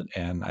engage with it.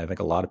 And I think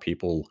a lot of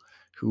people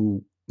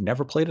who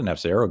never played an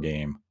F-Zero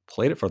game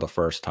played it for the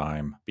first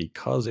time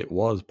because it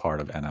was part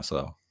of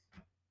NSO.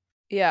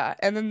 Yeah,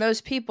 and then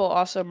those people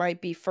also might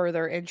be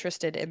further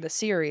interested in the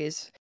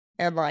series,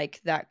 and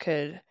like that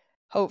could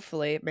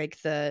hopefully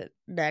make the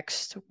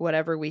next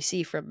whatever we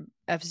see from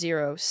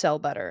F-Zero sell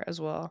better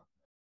as well.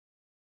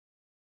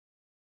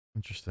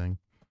 Interesting.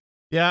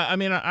 Yeah, I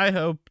mean, I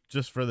hope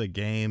just for the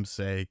game's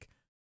sake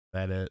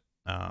that it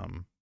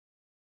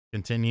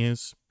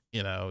continues.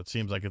 It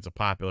seems like it's a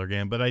popular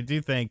game, but I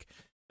do think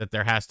that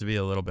there has to be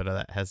a little bit of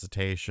that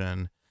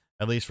hesitation,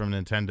 at least from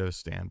Nintendo's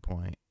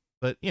standpoint.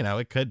 But,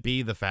 it could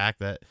be the fact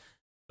that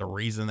the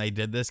reason they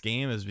did this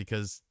game is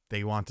because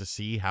they want to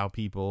see how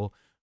people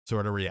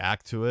sort of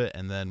react to it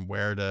and then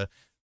where to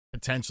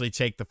potentially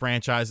take the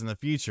franchise in the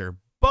future.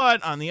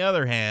 But on the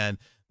other hand,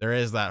 there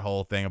is that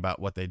whole thing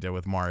about what they did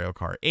with Mario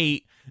Kart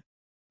 8,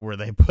 where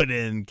they put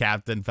in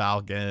Captain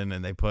Falcon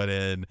and they put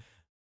in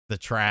the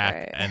track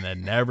Right. and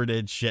then never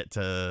did shit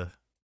to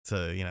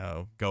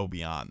go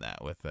beyond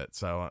that with it.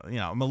 So,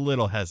 I'm a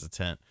little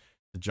hesitant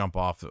to jump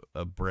off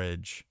a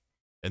bridge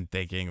and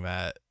thinking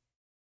that,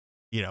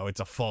 it's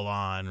a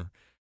full-on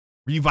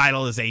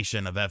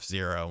revitalization of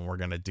F-Zero and we're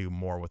going to do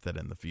more with it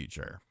in the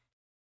future.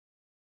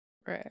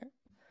 Right.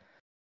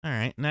 All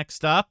right,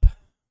 next up,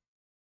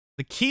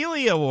 the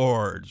Keeley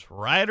Awards,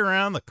 right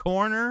around the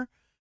corner.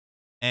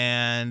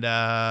 And,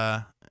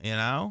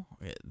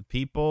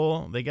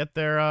 people, they get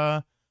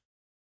their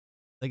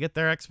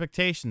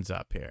expectations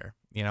up here.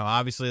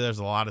 Obviously there's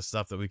a lot of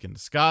stuff that we can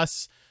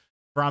discuss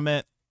from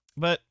it,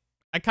 but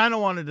I kind of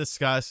want to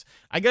discuss,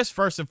 I guess,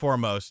 first and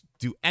foremost,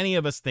 do any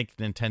of us think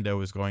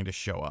Nintendo is going to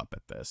show up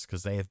at this?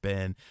 Because they have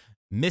been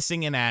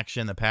missing in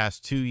action the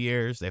past 2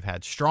 years. They've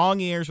had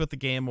strong years with the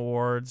Game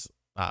Awards,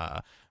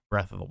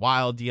 Breath of the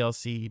Wild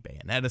DLC,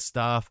 Bayonetta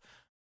stuff.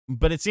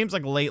 But it seems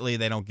like lately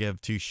they don't give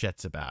two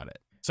shits about it.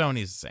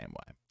 Sony's the same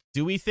way.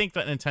 Do we think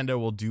that Nintendo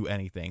will do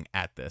anything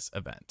at this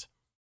event?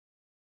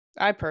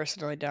 I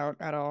personally don't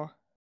at all.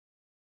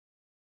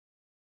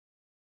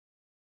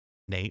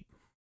 Nate?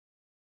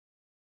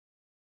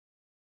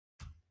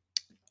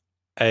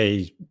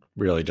 I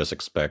really just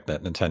expect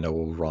that Nintendo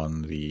will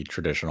run the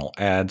traditional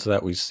ads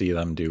that we see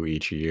them do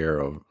each year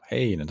of,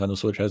 hey, Nintendo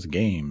Switch has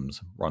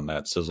games, run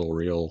that sizzle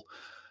reel.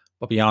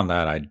 But beyond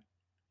that, I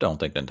don't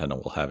think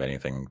Nintendo will have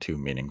anything too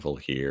meaningful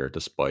here,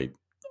 despite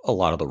a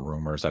lot of the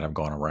rumors that have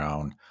gone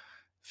around.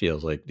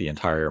 Feels like the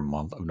entire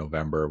month of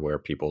November where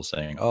people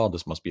saying, oh,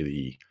 this must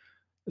be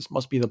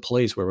the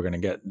place where we're going to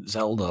get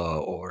Zelda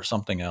or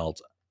something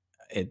else.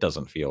 It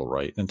doesn't feel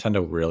right.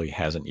 Nintendo really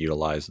hasn't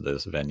utilized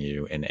this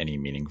venue in any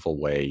meaningful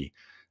way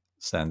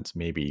since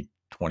maybe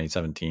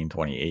 2017,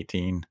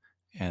 2018.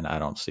 And I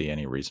don't see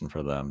any reason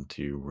for them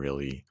to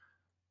really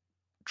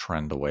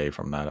trend away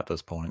from that at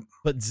this point.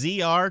 But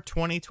ZR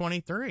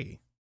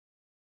 2023.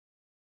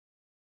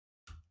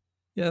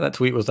 Yeah, that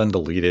tweet was then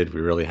deleted.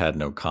 We really had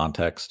no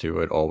context to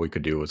it. All we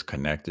could do was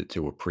connect it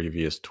to a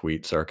previous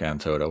tweet Serkan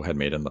Toto had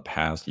made in the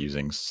past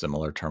using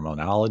similar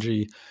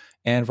terminology.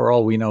 And for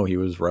all we know, he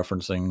was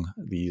referencing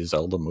the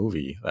Zelda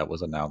movie that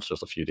was announced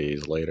just a few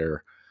days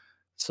later.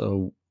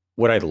 So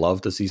would I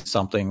love to see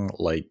something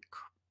like,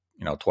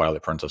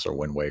 Twilight Princess or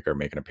Wind Waker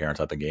make an appearance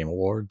at the Game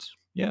Awards?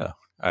 Yeah,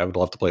 I would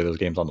love to play those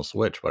games on the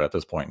Switch, but at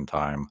this point in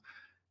time,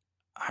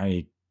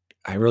 I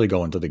I really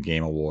go into the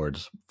Game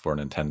Awards for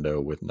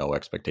Nintendo with no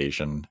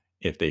expectation.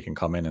 If they can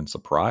come in and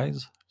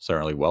surprise,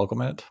 certainly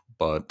welcome it,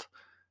 but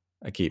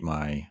I keep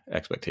my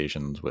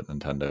expectations with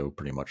Nintendo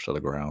pretty much to the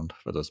ground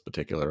for this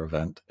particular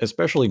event,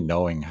 especially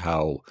knowing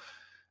how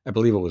I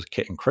believe it was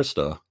Kit and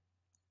Krista.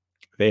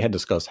 They had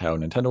discussed how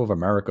Nintendo of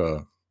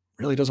America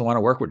really doesn't want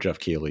to work with Jeff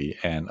Keighley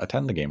and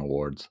attend the Game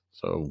Awards.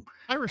 So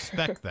I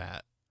respect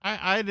that.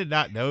 I did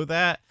not know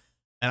that,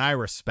 and I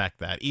respect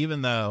that,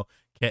 even though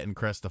Kit and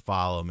Krista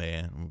follow me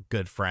and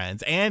good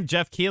friends, and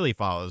Jeff Keighley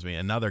follows me,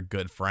 another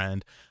good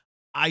friend.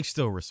 I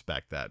still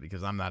respect that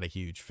because I'm not a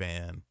huge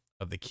fan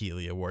of the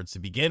Keighley Awards to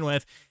begin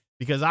with,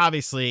 because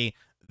obviously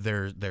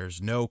there's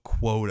no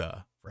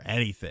quota for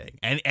anything,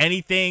 and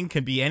anything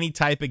can be any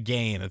type of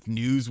game. If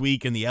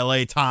Newsweek and the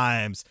LA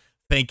Times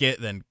think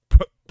it, then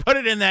put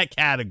it in that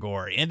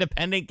category.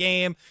 Independent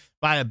game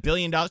by $1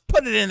 billion,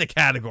 put it in the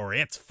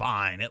category. It's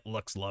fine. It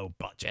looks low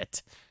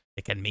budget.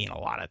 It can mean a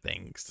lot of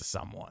things to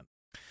someone.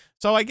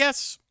 So I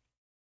guess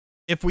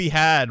if we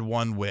had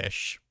one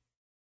wish,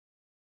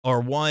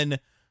 or one,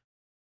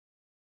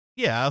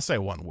 yeah, I'll say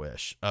one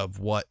wish of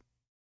what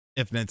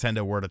if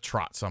Nintendo were to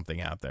trot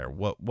something out there,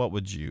 what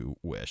would you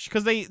wish?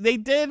 Because they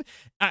did,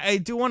 I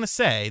do want to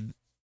say,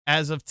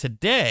 as of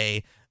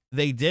today,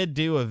 they did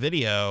do a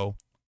video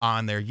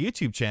on their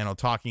YouTube channel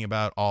talking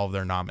about all of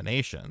their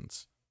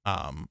nominations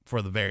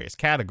for the various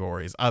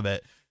categories of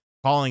it,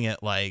 calling it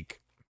like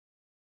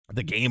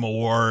the Game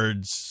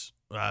Awards,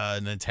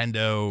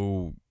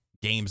 Nintendo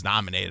games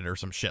nominated or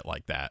some shit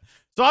like that.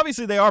 So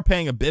obviously they are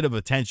paying a bit of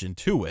attention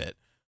to it.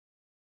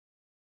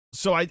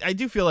 So I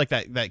do feel like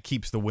that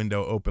keeps the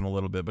window open a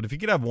little bit. But if you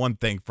could have one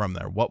thing from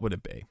there, what would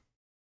it be?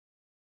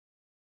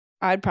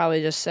 I'd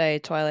probably just say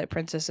Twilight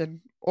Princess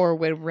or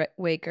Wind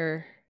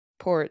Waker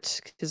ports,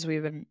 because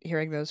we've been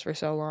hearing those for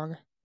so long.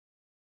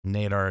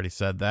 Nate already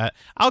said that.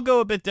 I'll go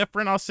a bit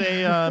different. I'll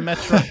say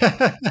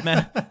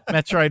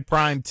Metroid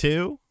Prime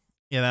 2.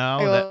 You know,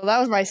 well, that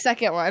was my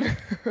second one.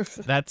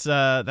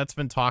 that's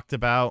been talked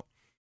about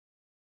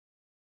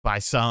by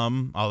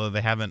some, although they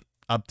haven't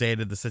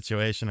updated the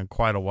situation in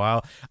quite a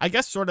while. I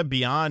guess sort of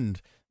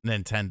beyond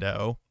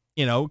Nintendo,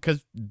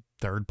 because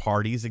third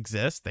parties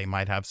exist. They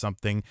might have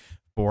something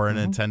for a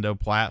Nintendo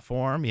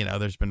platform.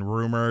 There's been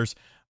rumors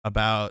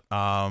about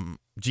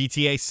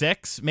GTA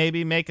 6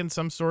 maybe making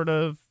some sort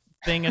of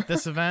thing at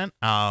this event.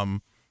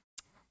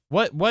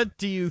 What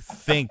do you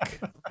think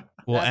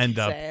will end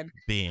up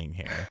being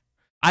here?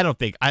 I don't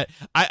think I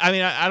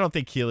mean I don't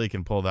think Keighley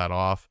can pull that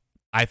off.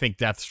 I think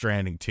Death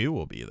Stranding 2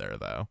 will be there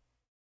though.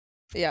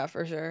 Yeah,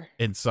 for sure.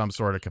 In some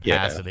sort of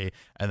capacity. Yeah.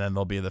 And then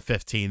there'll be the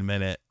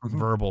 15-minute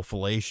verbal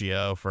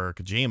fellatio for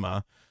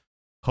Kojima.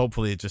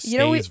 Hopefully it just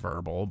stays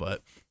verbal,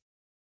 but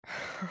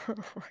oh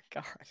my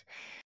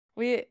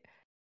god.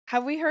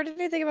 Have we heard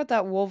anything about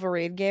that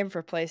Wolverine game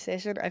for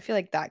PlayStation? I feel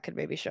like that could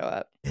maybe show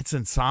up. It's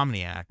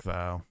Insomniac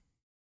though.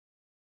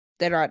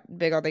 They're not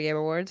big on the Game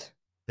Awards.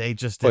 They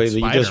just did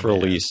you just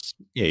released.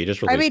 Yeah, you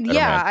just released. I mean,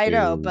 yeah, I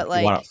know, but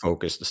like, you want to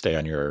focus to stay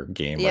on your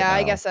game. Yeah, right now.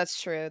 I guess that's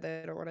true.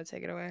 They don't want to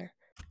take it away.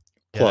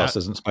 Plus,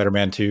 isn't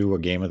Spider-Man 2 a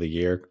Game of the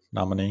Year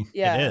nominee?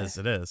 Yeah,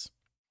 it is.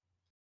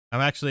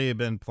 I've actually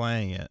been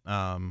playing it.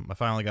 I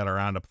finally got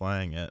around to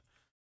playing it.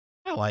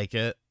 I like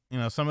it.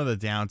 Some of the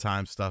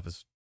downtime stuff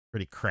is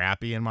pretty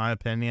crappy in my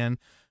opinion,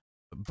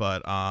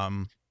 but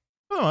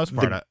for the most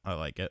part, I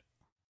like it.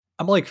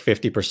 I'm like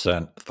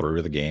 50%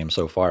 through the game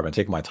so far. I've been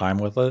taking my time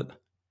with it,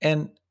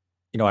 and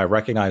I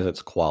recognize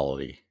its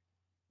quality,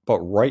 but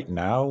right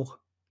now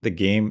the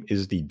game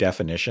is the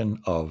definition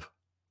of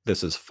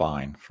this is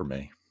fine for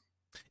me.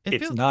 It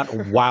It's feels not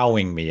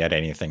wowing me at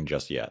anything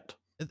just yet.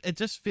 it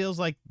just feels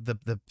like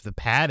the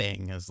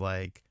padding is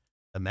like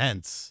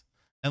immense.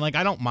 And like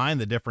I don't mind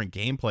the different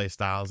gameplay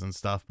styles and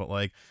stuff, but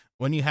like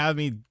when you have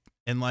me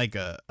in like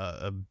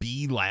a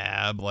bee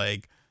lab,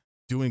 like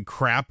doing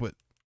crap with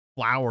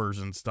flowers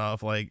and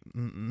stuff, like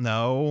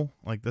no,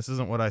 like this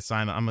isn't what I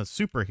signed up. I'm a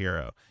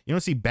superhero. You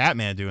don't see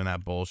Batman doing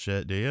that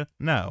bullshit, do you?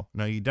 No,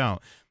 you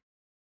don't.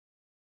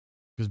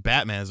 Because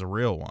Batman is a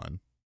real one.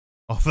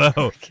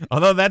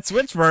 Although that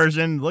Switch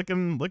version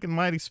looking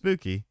mighty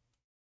spooky.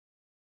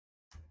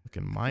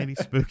 Looking mighty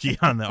spooky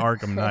on the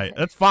Arkham Knight.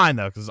 That's fine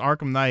though, because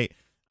Arkham Knight,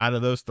 out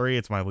of those three,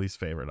 it's my least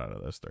favorite out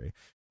of those three.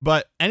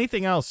 But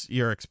anything else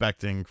you're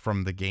expecting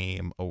from the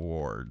Game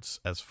Awards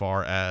as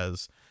far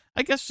as,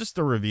 I guess, just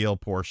the reveal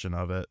portion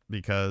of it?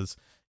 Because,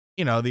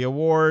 you know, the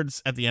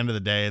awards at the end of the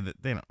day,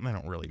 that they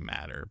don't really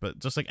matter. But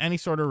just like any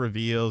sort of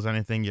reveals,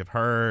 anything you've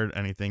heard,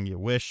 anything you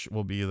wish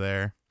will be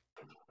there.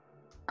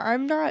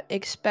 I'm not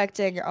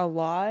expecting a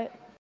lot,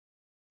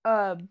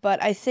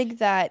 but I think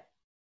that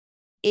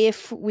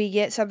if we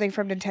get something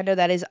from Nintendo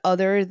that is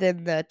other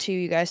than the two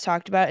you guys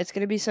talked about, it's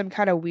going to be some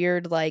kind of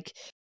weird, like,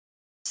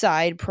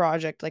 side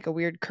project, like a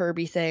weird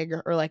Kirby thing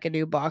or like a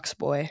new Box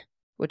Boy,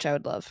 which I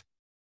would love.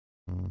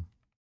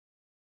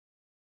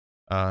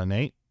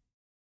 Nate?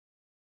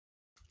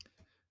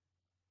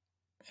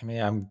 I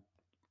mean,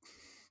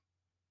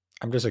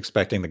 I'm just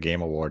expecting the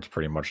Game Awards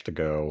pretty much to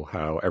go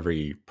how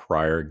every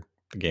prior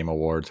Game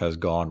Awards has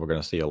gone. We're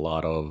going to see a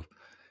lot of,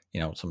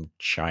 some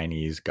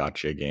Chinese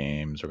gotcha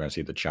games. We're going to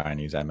see the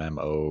Chinese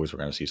MMOs. We're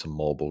going to see some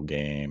mobile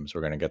games.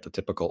 We're going to get the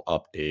typical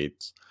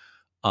updates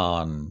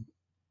on,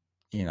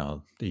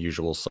 the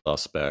usual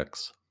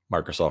suspects.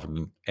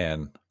 Microsoft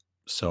and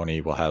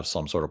Sony will have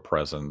some sort of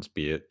presence,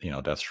 be it,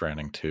 Death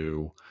Stranding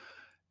 2.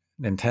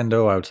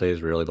 Nintendo, I would say,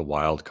 is really the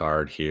wild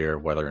card here,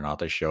 whether or not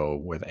they show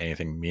with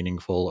anything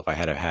meaningful. If I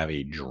had to have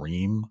a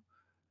dream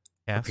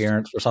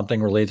appearance for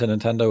something related to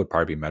Nintendo, it would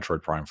probably be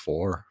Metroid Prime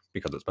 4,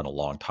 because it's been a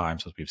long time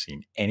since we've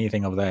seen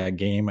anything of that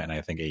game. And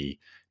I think a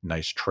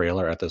nice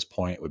trailer at this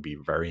point would be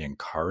very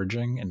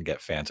encouraging and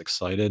get fans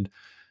excited.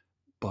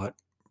 But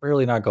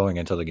really not going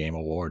into the Game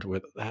Awards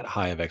with that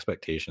high of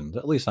expectations,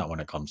 at least not when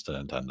it comes to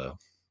Nintendo.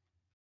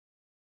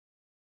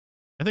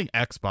 I think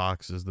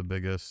Xbox is the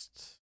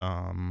biggest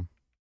kind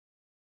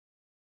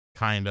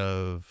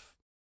of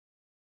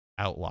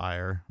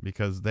outlier,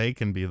 because they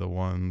can be the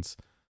ones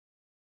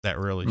that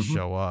really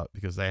show up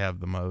because they have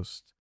the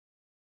most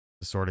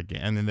sort of game,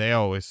 and then they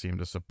always seem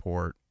to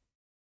support,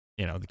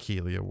 the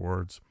Keeley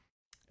Awards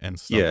and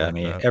stuff. Yeah, like I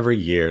mean, that. every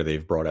year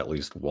they've brought at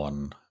least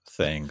one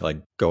thing.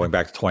 Like going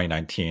back to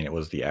 2019, it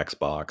was the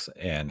Xbox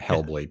and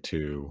Hellblade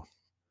 2.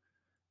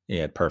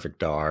 Yeah, Perfect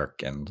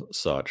Dark and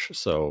such.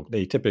 So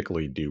they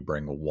typically do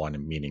bring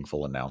one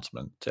meaningful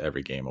announcement to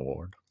every Game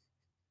Award.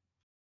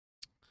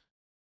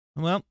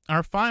 Well,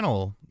 our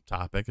final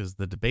topic is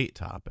the debate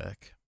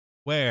topic,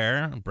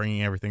 where,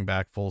 bringing everything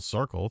back full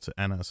circle to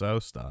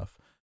NSO stuff,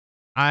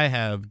 I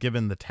have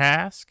given the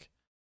task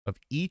of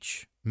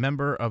each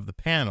member of the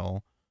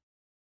panel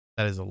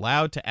that is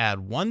allowed to add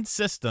one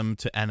system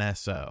to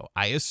NSO.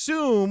 I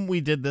assume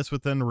we did this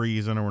within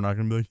reason, or we're not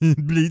going to be like,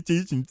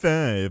 PlayStation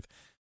 5.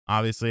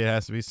 Obviously, it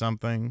has to be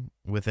something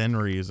within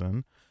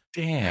reason.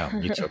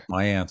 Damn, you took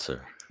my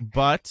answer.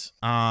 But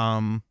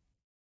I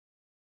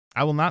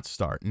will not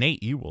start.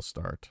 Nate, you will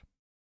start.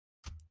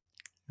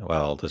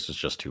 Well, this is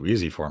just too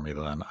easy for me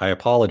then. I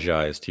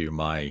apologize to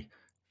my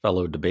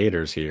fellow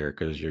debaters here,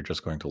 because you're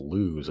just going to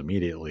lose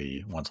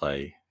immediately once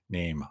I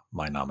name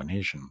my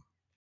nomination.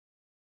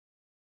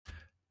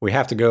 We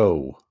have to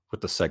go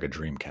with the Sega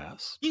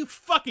Dreamcast. You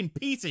fucking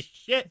piece of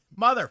shit,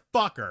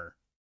 motherfucker.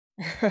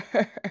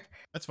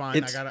 That's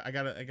fine. I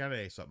gotta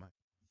ace something.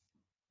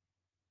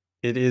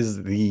 It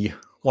is the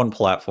one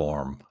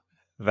platform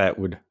that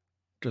would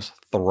just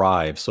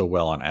thrive so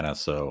well on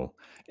NSO,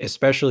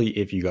 especially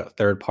if you got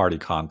third-party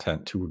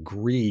content to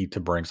agree to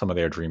bring some of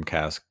their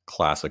Dreamcast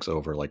classics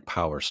over, like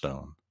Power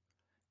Stone.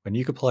 When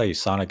you could play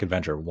Sonic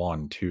Adventure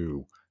 1,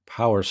 2,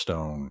 Power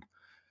Stone,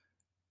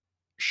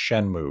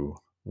 Shenmue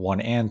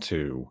 1 and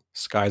 2,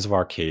 Skies of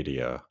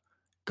Arcadia,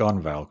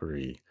 Gun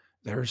Valkyrie.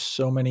 There's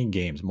so many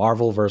games.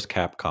 Marvel vs.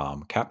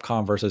 Capcom,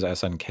 Capcom versus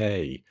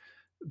SNK.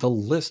 The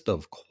list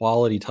of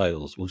quality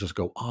titles will just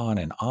go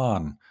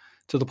on,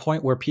 to the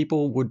point where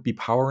people would be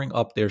powering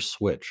up their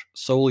Switch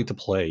solely to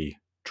play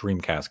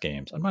Dreamcast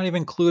games. I'm not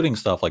even including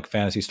stuff like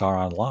Phantasy Star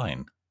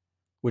Online,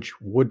 which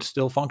would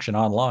still function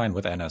online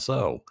with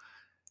NSO.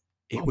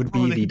 It would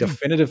be the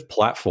definitive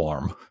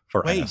platform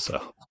for Quake.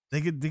 NSO.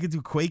 They could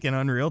do Quake and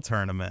Unreal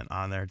Tournament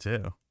on there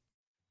too.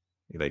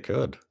 They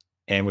could.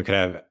 And we could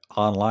have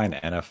online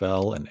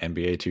NFL and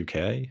NBA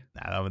 2K.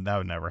 Nah, that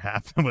would never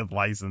happen with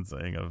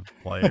licensing of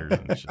players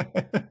and shit.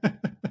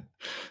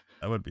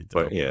 That would be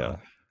dope. But yeah. Though.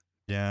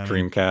 Yeah.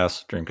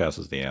 Dreamcast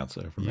is the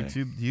answer for me.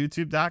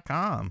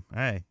 YouTube.com.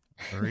 Hey,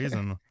 the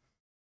reason.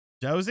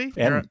 Josie?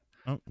 And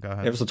go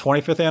ahead. It was the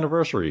 25th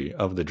anniversary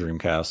of the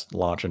Dreamcast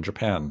launch in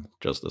Japan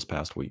just this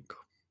past week.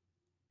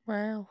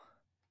 Wow.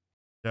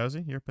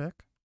 Josie, your pick?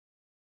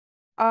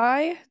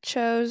 I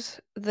chose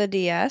the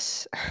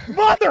DS.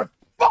 Motherfuckers!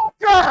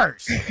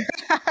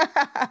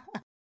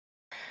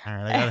 All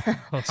right, I gotta.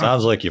 Hold on.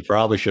 Sounds like you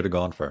probably should have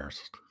gone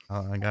first.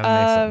 I got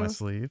an ace up my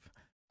sleeve.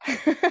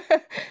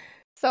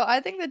 So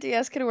I think the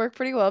DS can work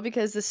pretty well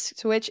because the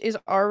Switch is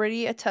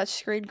already a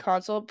touchscreen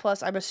console.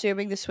 Plus, I'm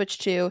assuming the Switch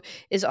 2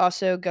 is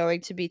also going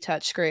to be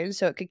touchscreen,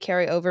 so it could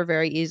carry over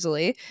very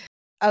easily.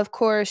 Of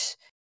course,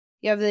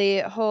 you have the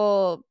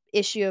whole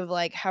issue of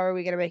like, how are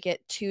we going to make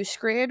it two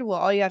screen? Well,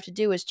 all you have to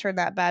do is turn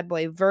that bad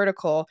boy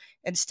vertical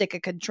and stick a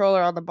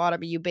controller on the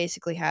bottom, and you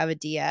basically have a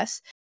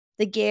DS.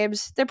 The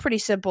games, they're pretty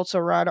simple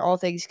to run, all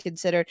things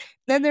considered.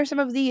 Then there's some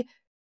of the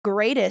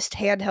greatest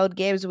handheld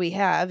games we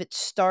have. It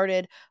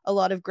started a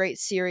lot of great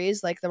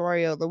series like the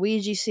Mario and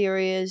Luigi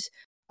series,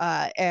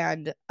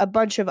 and a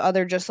bunch of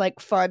other just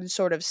like fun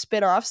sort of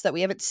spin-offs that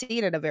we haven't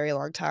seen in a very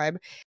long time.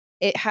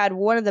 It had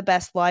one of the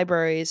best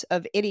libraries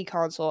of any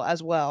console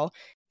as well.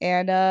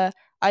 And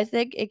I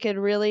think it could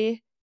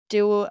really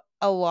do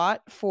a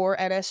lot for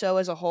NSO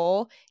as a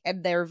whole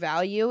and their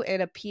value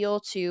and appeal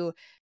to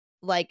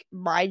like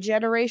my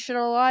generation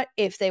a lot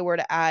if they were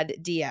to add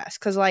DS.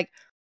 Because like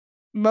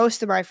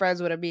most of my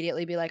friends would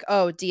immediately be like,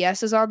 oh,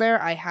 DS is on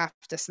there. I have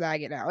to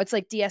snag it now. It's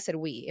like DS and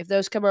Wii. If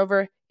those come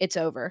over, it's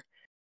over.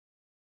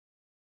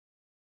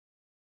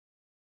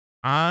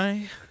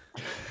 I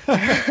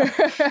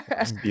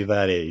Be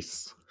that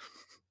ace.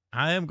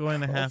 I am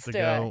going to have Let's to do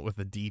go it. with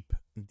a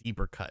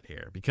deeper cut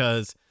here,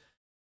 because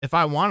if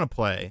I want to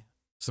play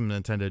some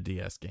Nintendo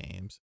DS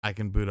games, I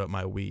can boot up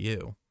my Wii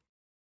U.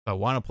 If I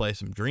want to play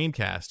some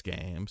Dreamcast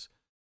games,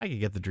 I can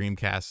get the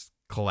Dreamcast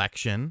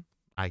collection.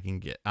 I can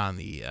get on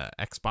the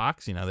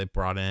Xbox. You know, they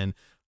brought in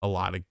a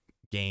lot of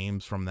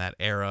games from that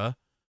era.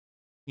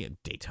 You know,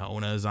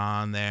 Daytona's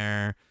on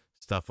there,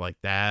 stuff like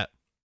that,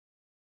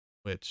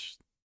 which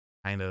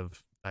kind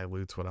of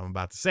dilutes what I'm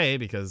about to say,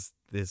 because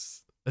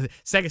this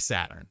Sega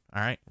Saturn.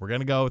 All right, we're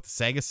gonna go with the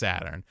Sega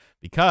Saturn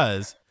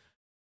because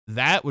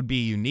that would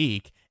be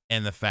unique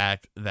in the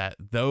fact that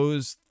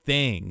those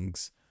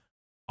things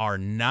are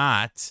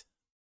not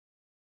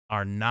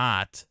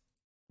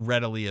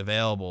readily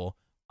available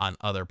on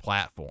other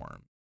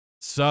platforms.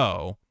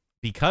 So,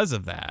 because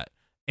of that,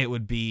 it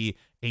would be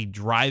a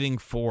driving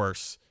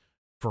force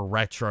for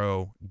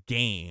retro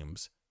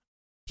games.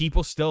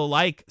 People still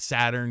like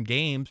Saturn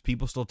games.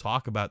 People still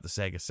talk about the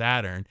Sega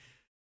Saturn.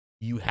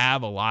 You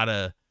have a lot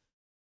of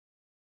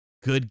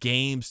good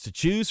games to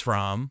choose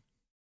from,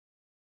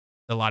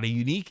 a lot of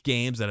unique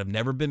games that have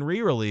never been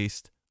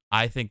re-released.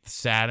 I think the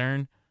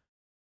Saturn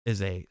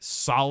is a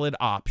solid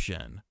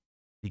option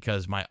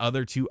because my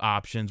other two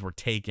options were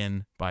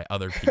taken by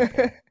other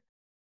people.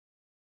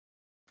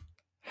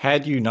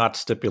 Had you not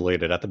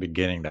stipulated at the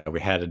beginning that we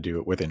had to do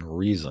it within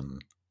reason,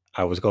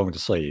 I was going to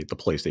say the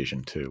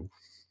PlayStation 2.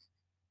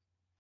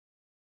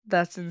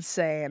 That's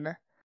insane.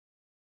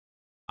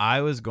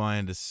 I was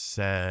going to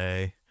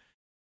say,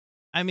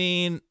 I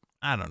mean,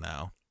 I don't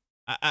know.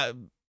 I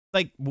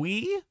like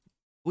Wii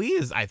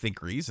is, I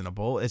think,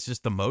 reasonable. It's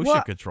just the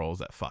motion controls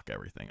that fuck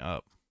everything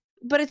up.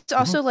 But it's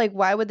also like,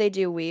 why would they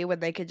do Wii when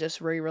they could just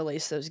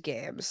re-release those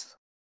games?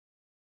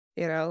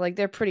 You know, like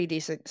they're pretty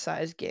decent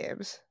sized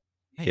games.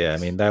 Yeah, I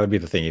mean, that would be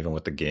the thing even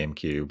with the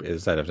GameCube,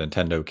 is that if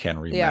Nintendo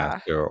can Yeah.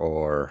 remaster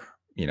or,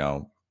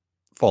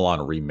 full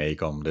on remake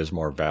them, there's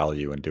more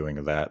value in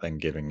doing that than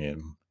giving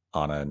him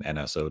on an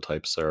NSO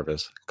type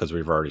service, because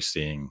we've already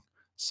seen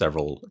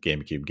several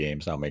GameCube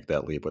games now make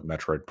that leap with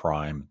Metroid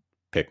Prime,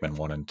 Pikmin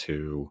 1 and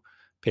 2,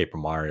 Paper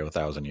Mario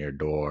Thousand Year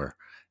Door,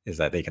 is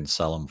that they can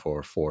sell them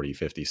for $40,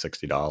 $50,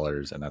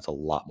 $60, and that's a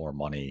lot more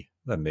money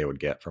than they would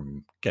get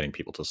from getting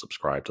people to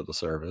subscribe to the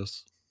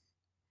service.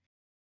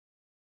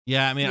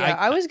 Yeah, I mean, Yeah,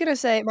 I was gonna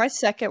say my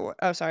second one.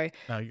 Oh, sorry.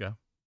 No, you go.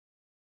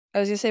 I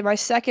was gonna say my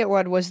second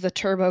one was the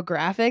Turbo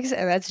Graphics,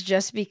 and that's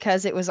just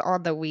because it was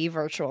on the Wii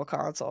Virtual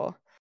Console.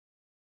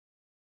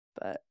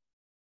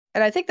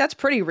 And I think that's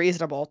pretty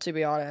reasonable, to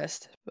be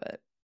honest. But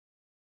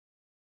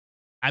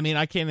I mean,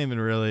 I can't even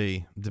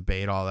really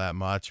debate all that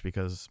much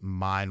because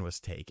mine was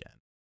taken.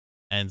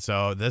 And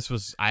so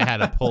I had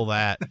to pull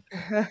that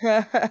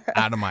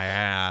out of my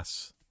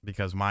ass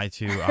because my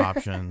two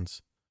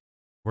options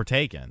were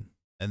taken,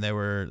 and they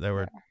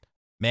were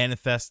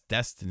manifest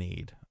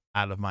destinied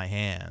out of my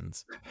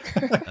hands.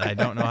 And I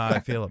don't know how I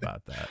feel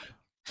about that,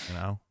 you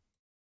know?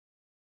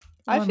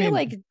 I feel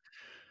like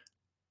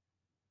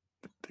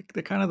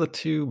they're kind of the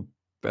two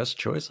best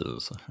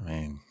choices. I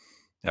mean,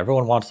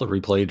 everyone wants to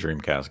replay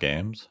Dreamcast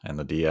games, and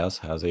the DS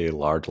has a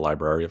large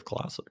library of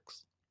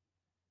classics.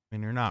 I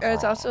mean, you're not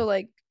it's wrong. also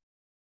like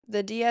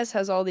the DS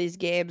has all these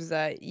games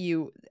that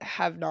you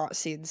have not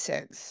seen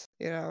since,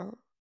 you know?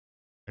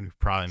 And you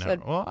probably So-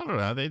 never. Well, I don't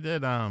know. They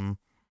did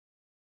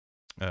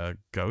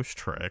Ghost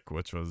Trick,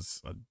 which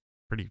was a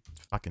pretty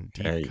fucking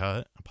deep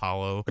cut.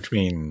 Apollo, which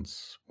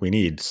means we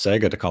need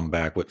Sega to come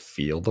back with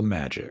Feel the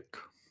Magic.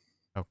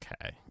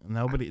 Okay,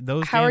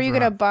 those. How are games you were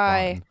gonna not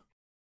buy? fun.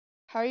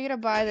 How are you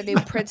gonna buy the new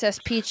Princess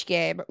Peach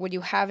game when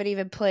you haven't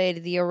even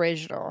played the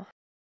original?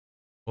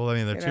 Well, I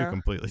mean, they're You two know?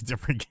 completely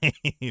different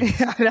games.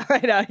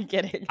 I know, I'm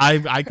kidding.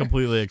 I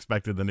completely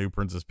expected the new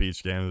Princess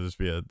Peach game to just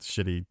be a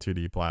shitty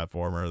 2D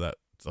platformer that's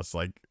just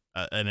like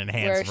an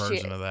enhanced Where she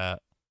version of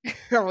that.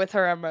 with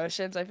her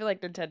emotions. I feel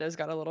like Nintendo's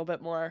got a little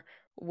bit more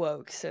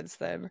woke since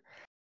then.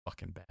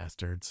 Fucking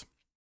bastards.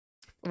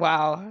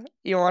 Wow.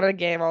 You want a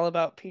game all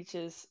about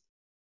Peach's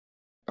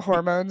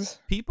hormones?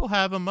 People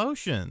have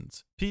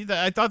emotions.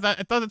 I thought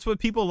that's what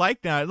people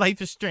like now.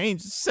 Life is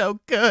Strange is so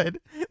good.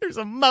 There's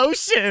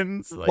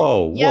emotions. Like,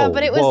 Whoa, Yeah, whoa,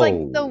 but it was like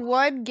the whoa.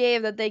 one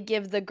game that they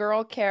give the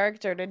girl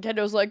character.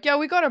 Nintendo's like, yeah,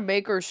 we gotta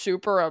make her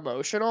super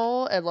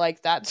emotional, and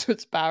like that's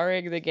what's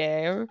powering the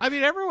game. I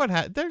mean,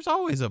 there's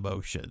always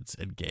emotions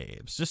in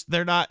games. Just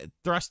they're not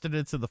thrusted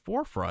into the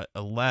forefront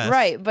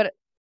Right, but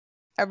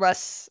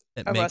unless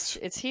it makes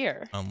it's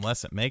here.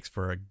 unless it makes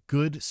for a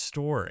good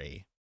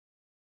story.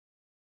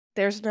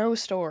 There's no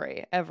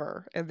story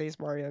ever in these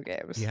Mario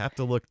games. You have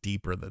to look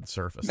deeper than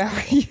surface No,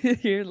 level.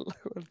 you're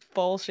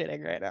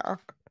bullshitting right now.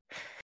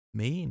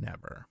 Me,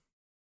 never.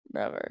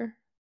 Never.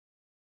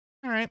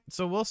 All right,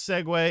 so we'll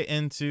segue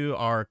into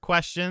our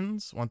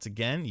questions. Once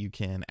again, you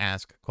can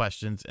ask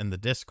questions in the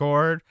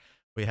Discord.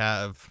 We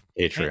have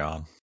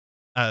Patreon.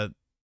 Yeah,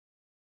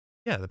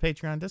 the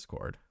Patreon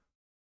Discord.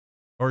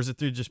 Or is it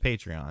through just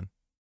Patreon?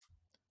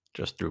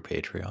 Just through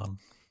Patreon.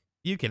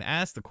 You can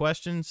ask the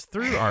questions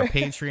through our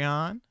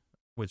Patreon,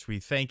 which we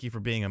thank you for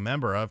being a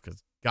member of,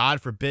 because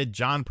God forbid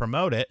John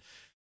promote it.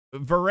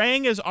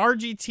 Varang is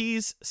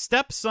RGT's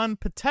stepson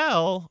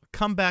Patel.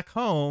 Come back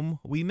home.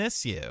 We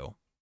miss you.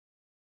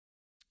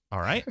 All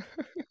right.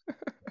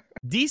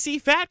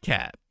 DC Fat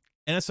Cat.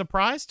 In a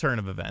surprise turn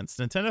of events,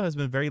 Nintendo has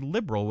been very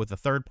liberal with the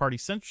third-party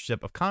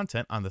censorship of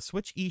content on the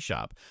Switch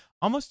eShop,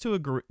 almost to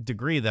a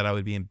degree that I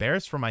would be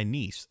embarrassed for my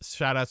niece,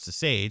 shoutouts to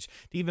Sage,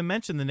 to even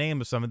mention the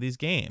name of some of these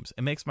games.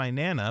 It makes my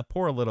Nana,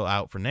 pour a little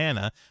out for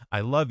Nana, I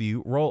love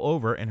you, roll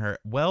over in her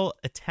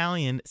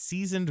well-Italian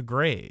seasoned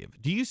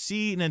grave. Do you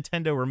see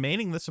Nintendo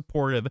remaining the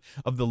supportive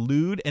of the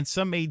lewd and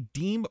some may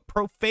deem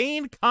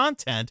profane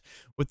content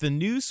with the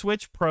new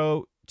Switch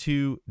Pro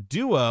 2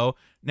 Duo?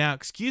 Now,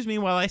 excuse me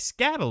while I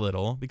scat a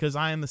little, because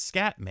I am the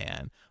scat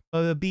man.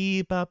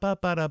 Beep ba ba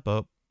ba da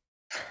boop.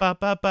 Ba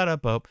ba ba da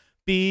boop.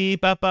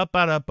 Beep ba ba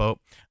ba da boop.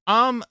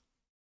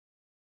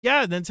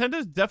 Yeah,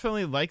 Nintendo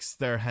definitely likes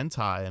their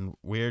hentai and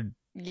weird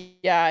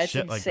Yeah, it's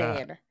shit like that.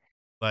 insane.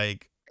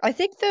 Like, I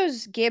think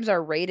those games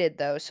are rated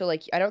though, so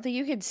like I don't think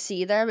you can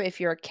see them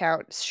if your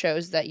account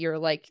shows that you're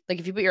like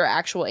if you put your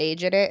actual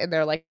age in it and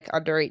they're like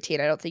under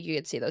 18, I don't think you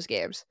can see those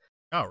games.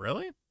 oh,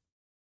 really?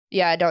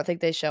 Yeah, I don't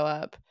think they show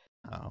up.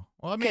 Oh,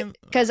 well, I mean,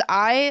 Because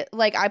I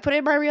put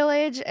in my real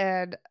age,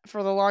 and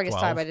for the longest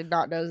time 12. I did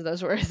not know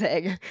those were a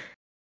thing.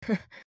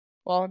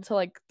 Well, until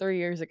like 3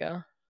 years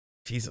ago.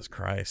 Jesus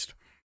Christ.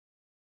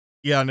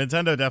 Yeah,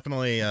 Nintendo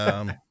definitely,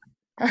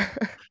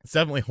 it's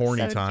definitely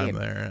horny 17. time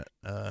there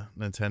at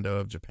Nintendo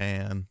of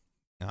Japan.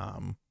 I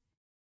I'm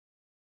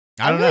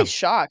don't really know.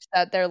 shocked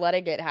that they're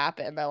letting it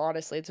happen, though,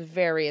 honestly. It's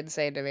very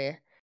insane to me.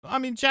 I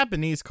mean,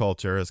 Japanese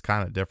culture is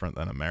kind of different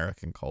than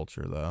American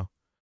culture, though.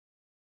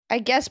 I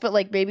guess, but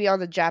like maybe on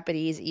the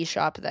Japanese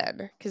eShop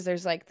then, because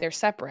there's like they're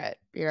separate,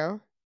 you know?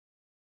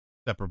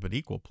 Separate but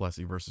equal,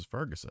 Plessy versus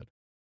Ferguson.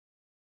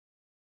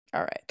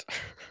 All right.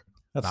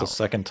 That's the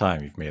second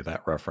time you've made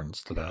that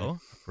reference today. Well,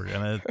 if we're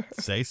going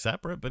to say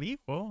separate but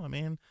equal, I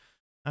mean,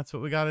 that's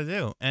what we got to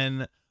do.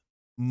 And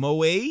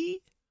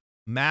Maui?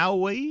 I'll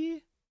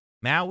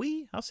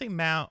say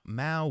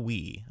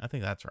Maui. I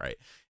think that's right.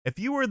 If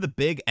you were the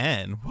big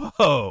N,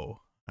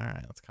 whoa. All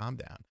right, let's calm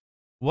down.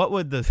 What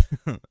would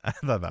I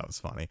thought that was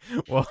funny.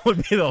 What would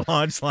be the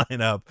launch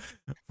lineup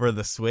for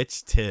the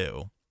Switch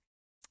 2?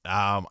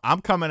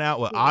 I'm coming out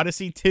with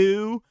Odyssey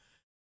 2,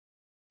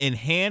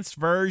 enhanced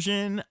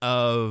version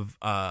of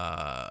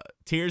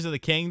Tears of the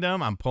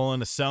Kingdom. I'm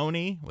pulling a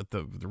Sony with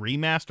the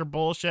remaster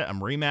bullshit. I'm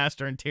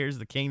remastering Tears of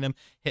the Kingdom,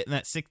 hitting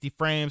that 60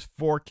 frames,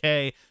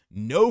 4K,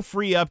 no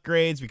free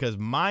upgrades because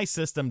my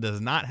system does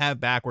not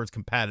have backwards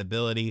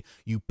compatibility.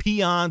 You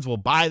peons will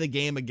buy the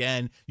game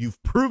again.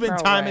 You've proven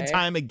time and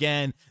time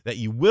again that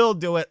you will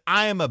do it.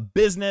 I am a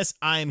business.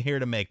 I am here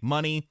to make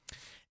money.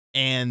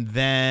 And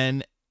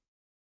then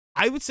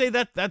I would say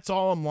that that's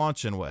all I'm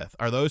launching with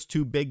are those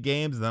two big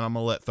games. And then I'm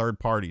going to let third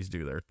parties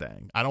do their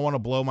thing. I don't want to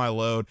blow my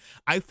load.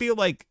 I feel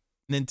like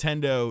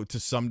Nintendo, to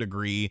some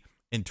degree,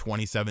 in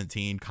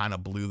 2017 kind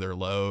of blew their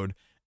load.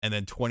 And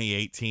then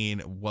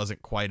 2018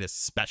 wasn't quite as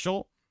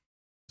special.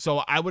 So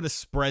I would have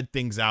spread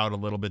things out a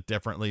little bit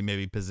differently,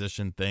 maybe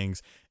position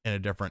things in a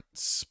different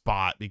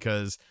spot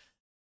because,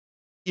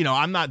 you know,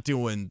 I'm not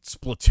doing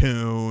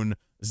Splatoon,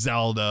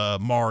 Zelda,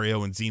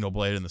 Mario, and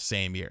Xenoblade in the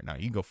same year. Now,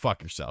 you can go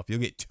fuck yourself. You'll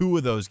get 2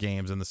 of those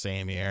games in the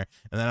same year,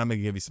 and then I'm going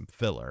to give you some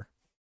filler.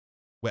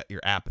 Whet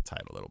your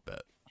appetite a little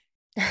bit.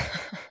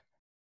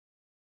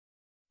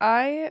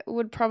 I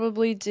would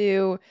probably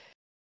do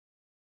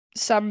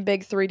some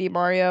big 3D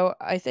Mario.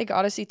 I think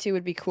Odyssey 2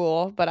 would be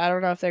cool, but I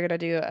don't know if they're going to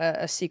do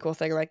a sequel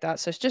thing like that.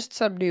 So it's just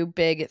some new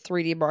big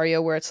 3D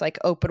Mario where it's like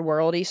open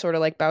worldy, sort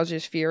of like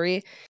Bowser's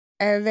Fury.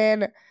 And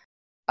then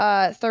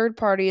third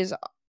parties,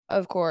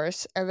 of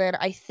course. And then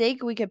I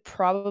think we could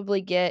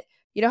probably get,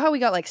 you know how we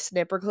got like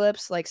snipper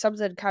clips, like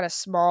something kind of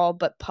small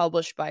but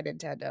published by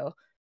Nintendo.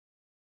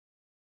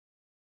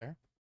 Fair.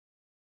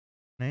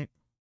 Nate?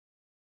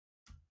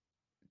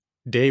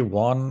 Day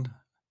one,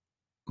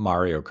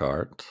 Mario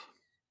Kart.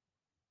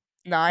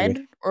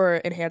 9 or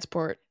enhanced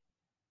port.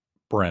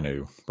 Brand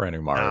new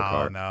Mario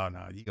Kart. No,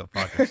 you go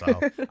fuck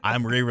yourself.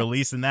 I'm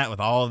re-releasing that with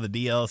all of the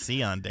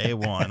DLC on day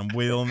one. I'm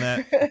wheeling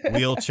that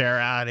wheelchair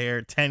out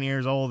here, 10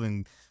 years old,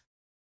 and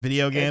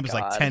video games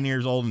like 10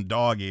 years old and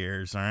dog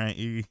ears. All right,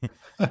 you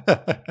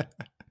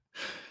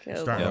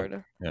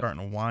starting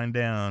to wind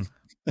down.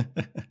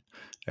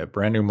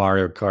 Brand new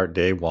Mario Kart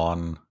day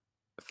one,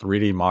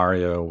 3D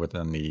Mario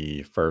within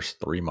the first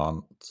 3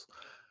 months,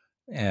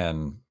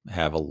 and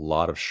have a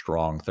lot of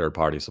strong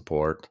third-party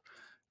support.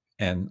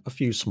 And a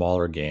few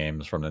smaller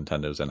games from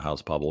Nintendo's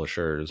in-house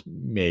publishers,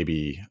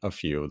 maybe a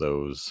few of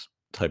those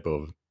type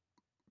of,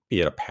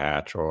 be it a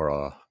patch or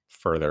a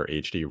further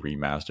HD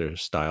remaster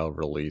style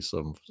release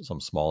of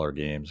some smaller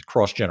games,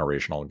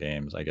 cross-generational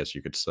games, I guess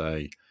you could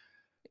say.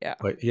 Yeah.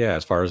 But yeah,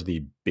 as far as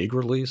the big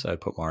release,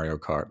 I'd put Mario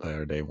Kart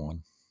there day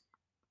one.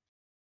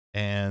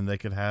 And they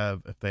could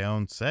have, if they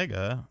own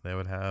Sega, they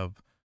would have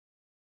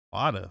a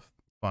lot of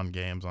fun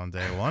games on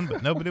day one,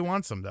 but nobody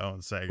wants them to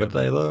own Sega. But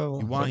they though.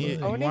 You want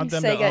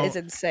them Sega to own, is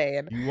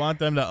insane. You want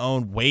them to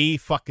own way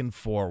fucking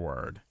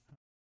forward.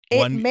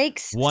 It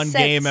makes one sense.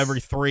 game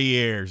every 3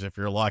 years if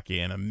you're lucky,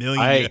 and a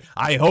million.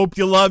 I hope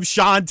you love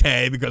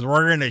Shantae, because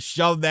we're gonna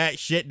shove that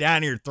shit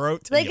down your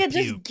throat. They could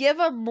just give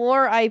them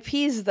more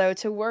IPs though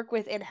to work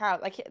with in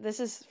house. Like this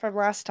is from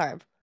last time.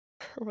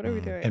 What are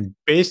we doing? And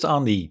based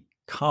on the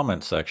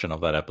comment section of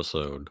that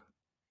episode,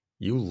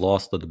 you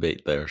lost the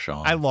debate there,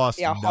 Sean. I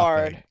lost nothing.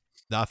 Hard.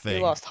 Nothing.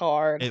 You lost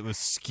hard. It was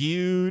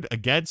skewed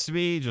against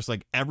me, just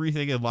like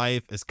everything in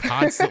life is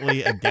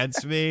constantly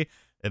against me.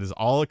 It is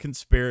all a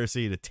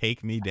conspiracy to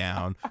take me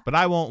down, but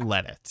I won't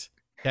let it.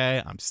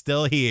 Okay? I'm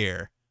still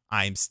here.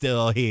 I'm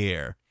still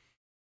here.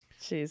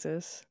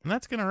 Jesus. And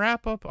that's going to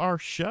wrap up our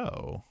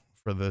show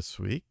for this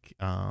week.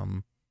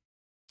 Shout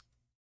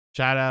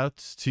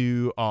outs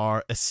to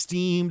our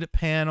esteemed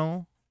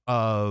panel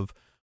of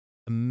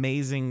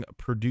amazing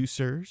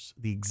producers,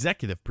 the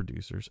executive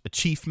producers,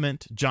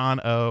 Achievement, John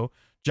O,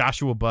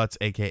 Joshua Butts,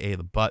 aka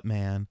the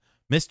Buttman,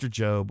 Mr.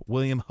 Job,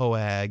 William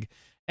Hoag,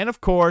 and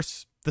of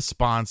course the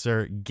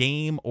sponsor,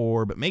 Game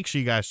Orb. Make sure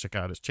you guys check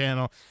out his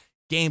channel.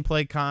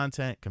 Gameplay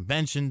content,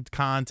 convention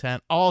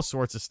content, all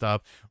sorts of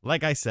stuff.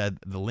 Like I said,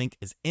 the link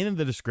is in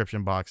the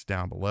description box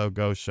down below.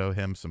 Go show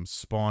him some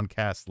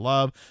Spawncast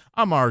love.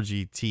 I'm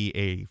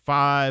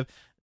RGT85,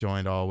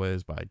 joined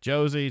always by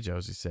Josie.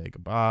 Josie, say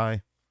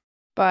goodbye.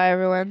 Bye,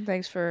 everyone.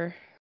 Thanks for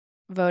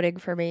voting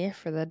for me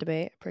for the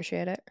debate.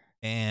 Appreciate it.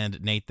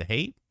 And Nate the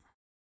Hate.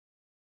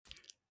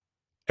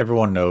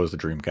 Everyone knows the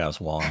Dreamcast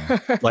won.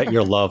 Let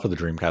your love for the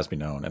Dreamcast be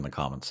known in the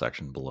comments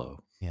section below.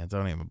 Yeah,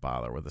 don't even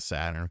bother with the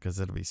Saturn, because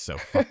it'll be so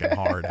fucking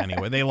hard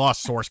anyway. They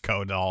lost source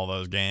code to all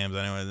those games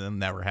anyway. It'll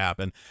never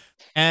happen.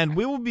 And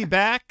we will be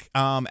back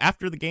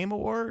after the Game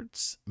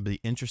Awards. It'll be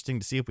interesting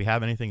to see if we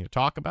have anything to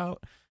talk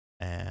about.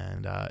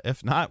 And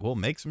if not, we'll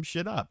make some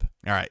shit up.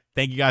 All right.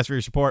 Thank you guys for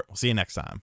your support. We'll see you next time.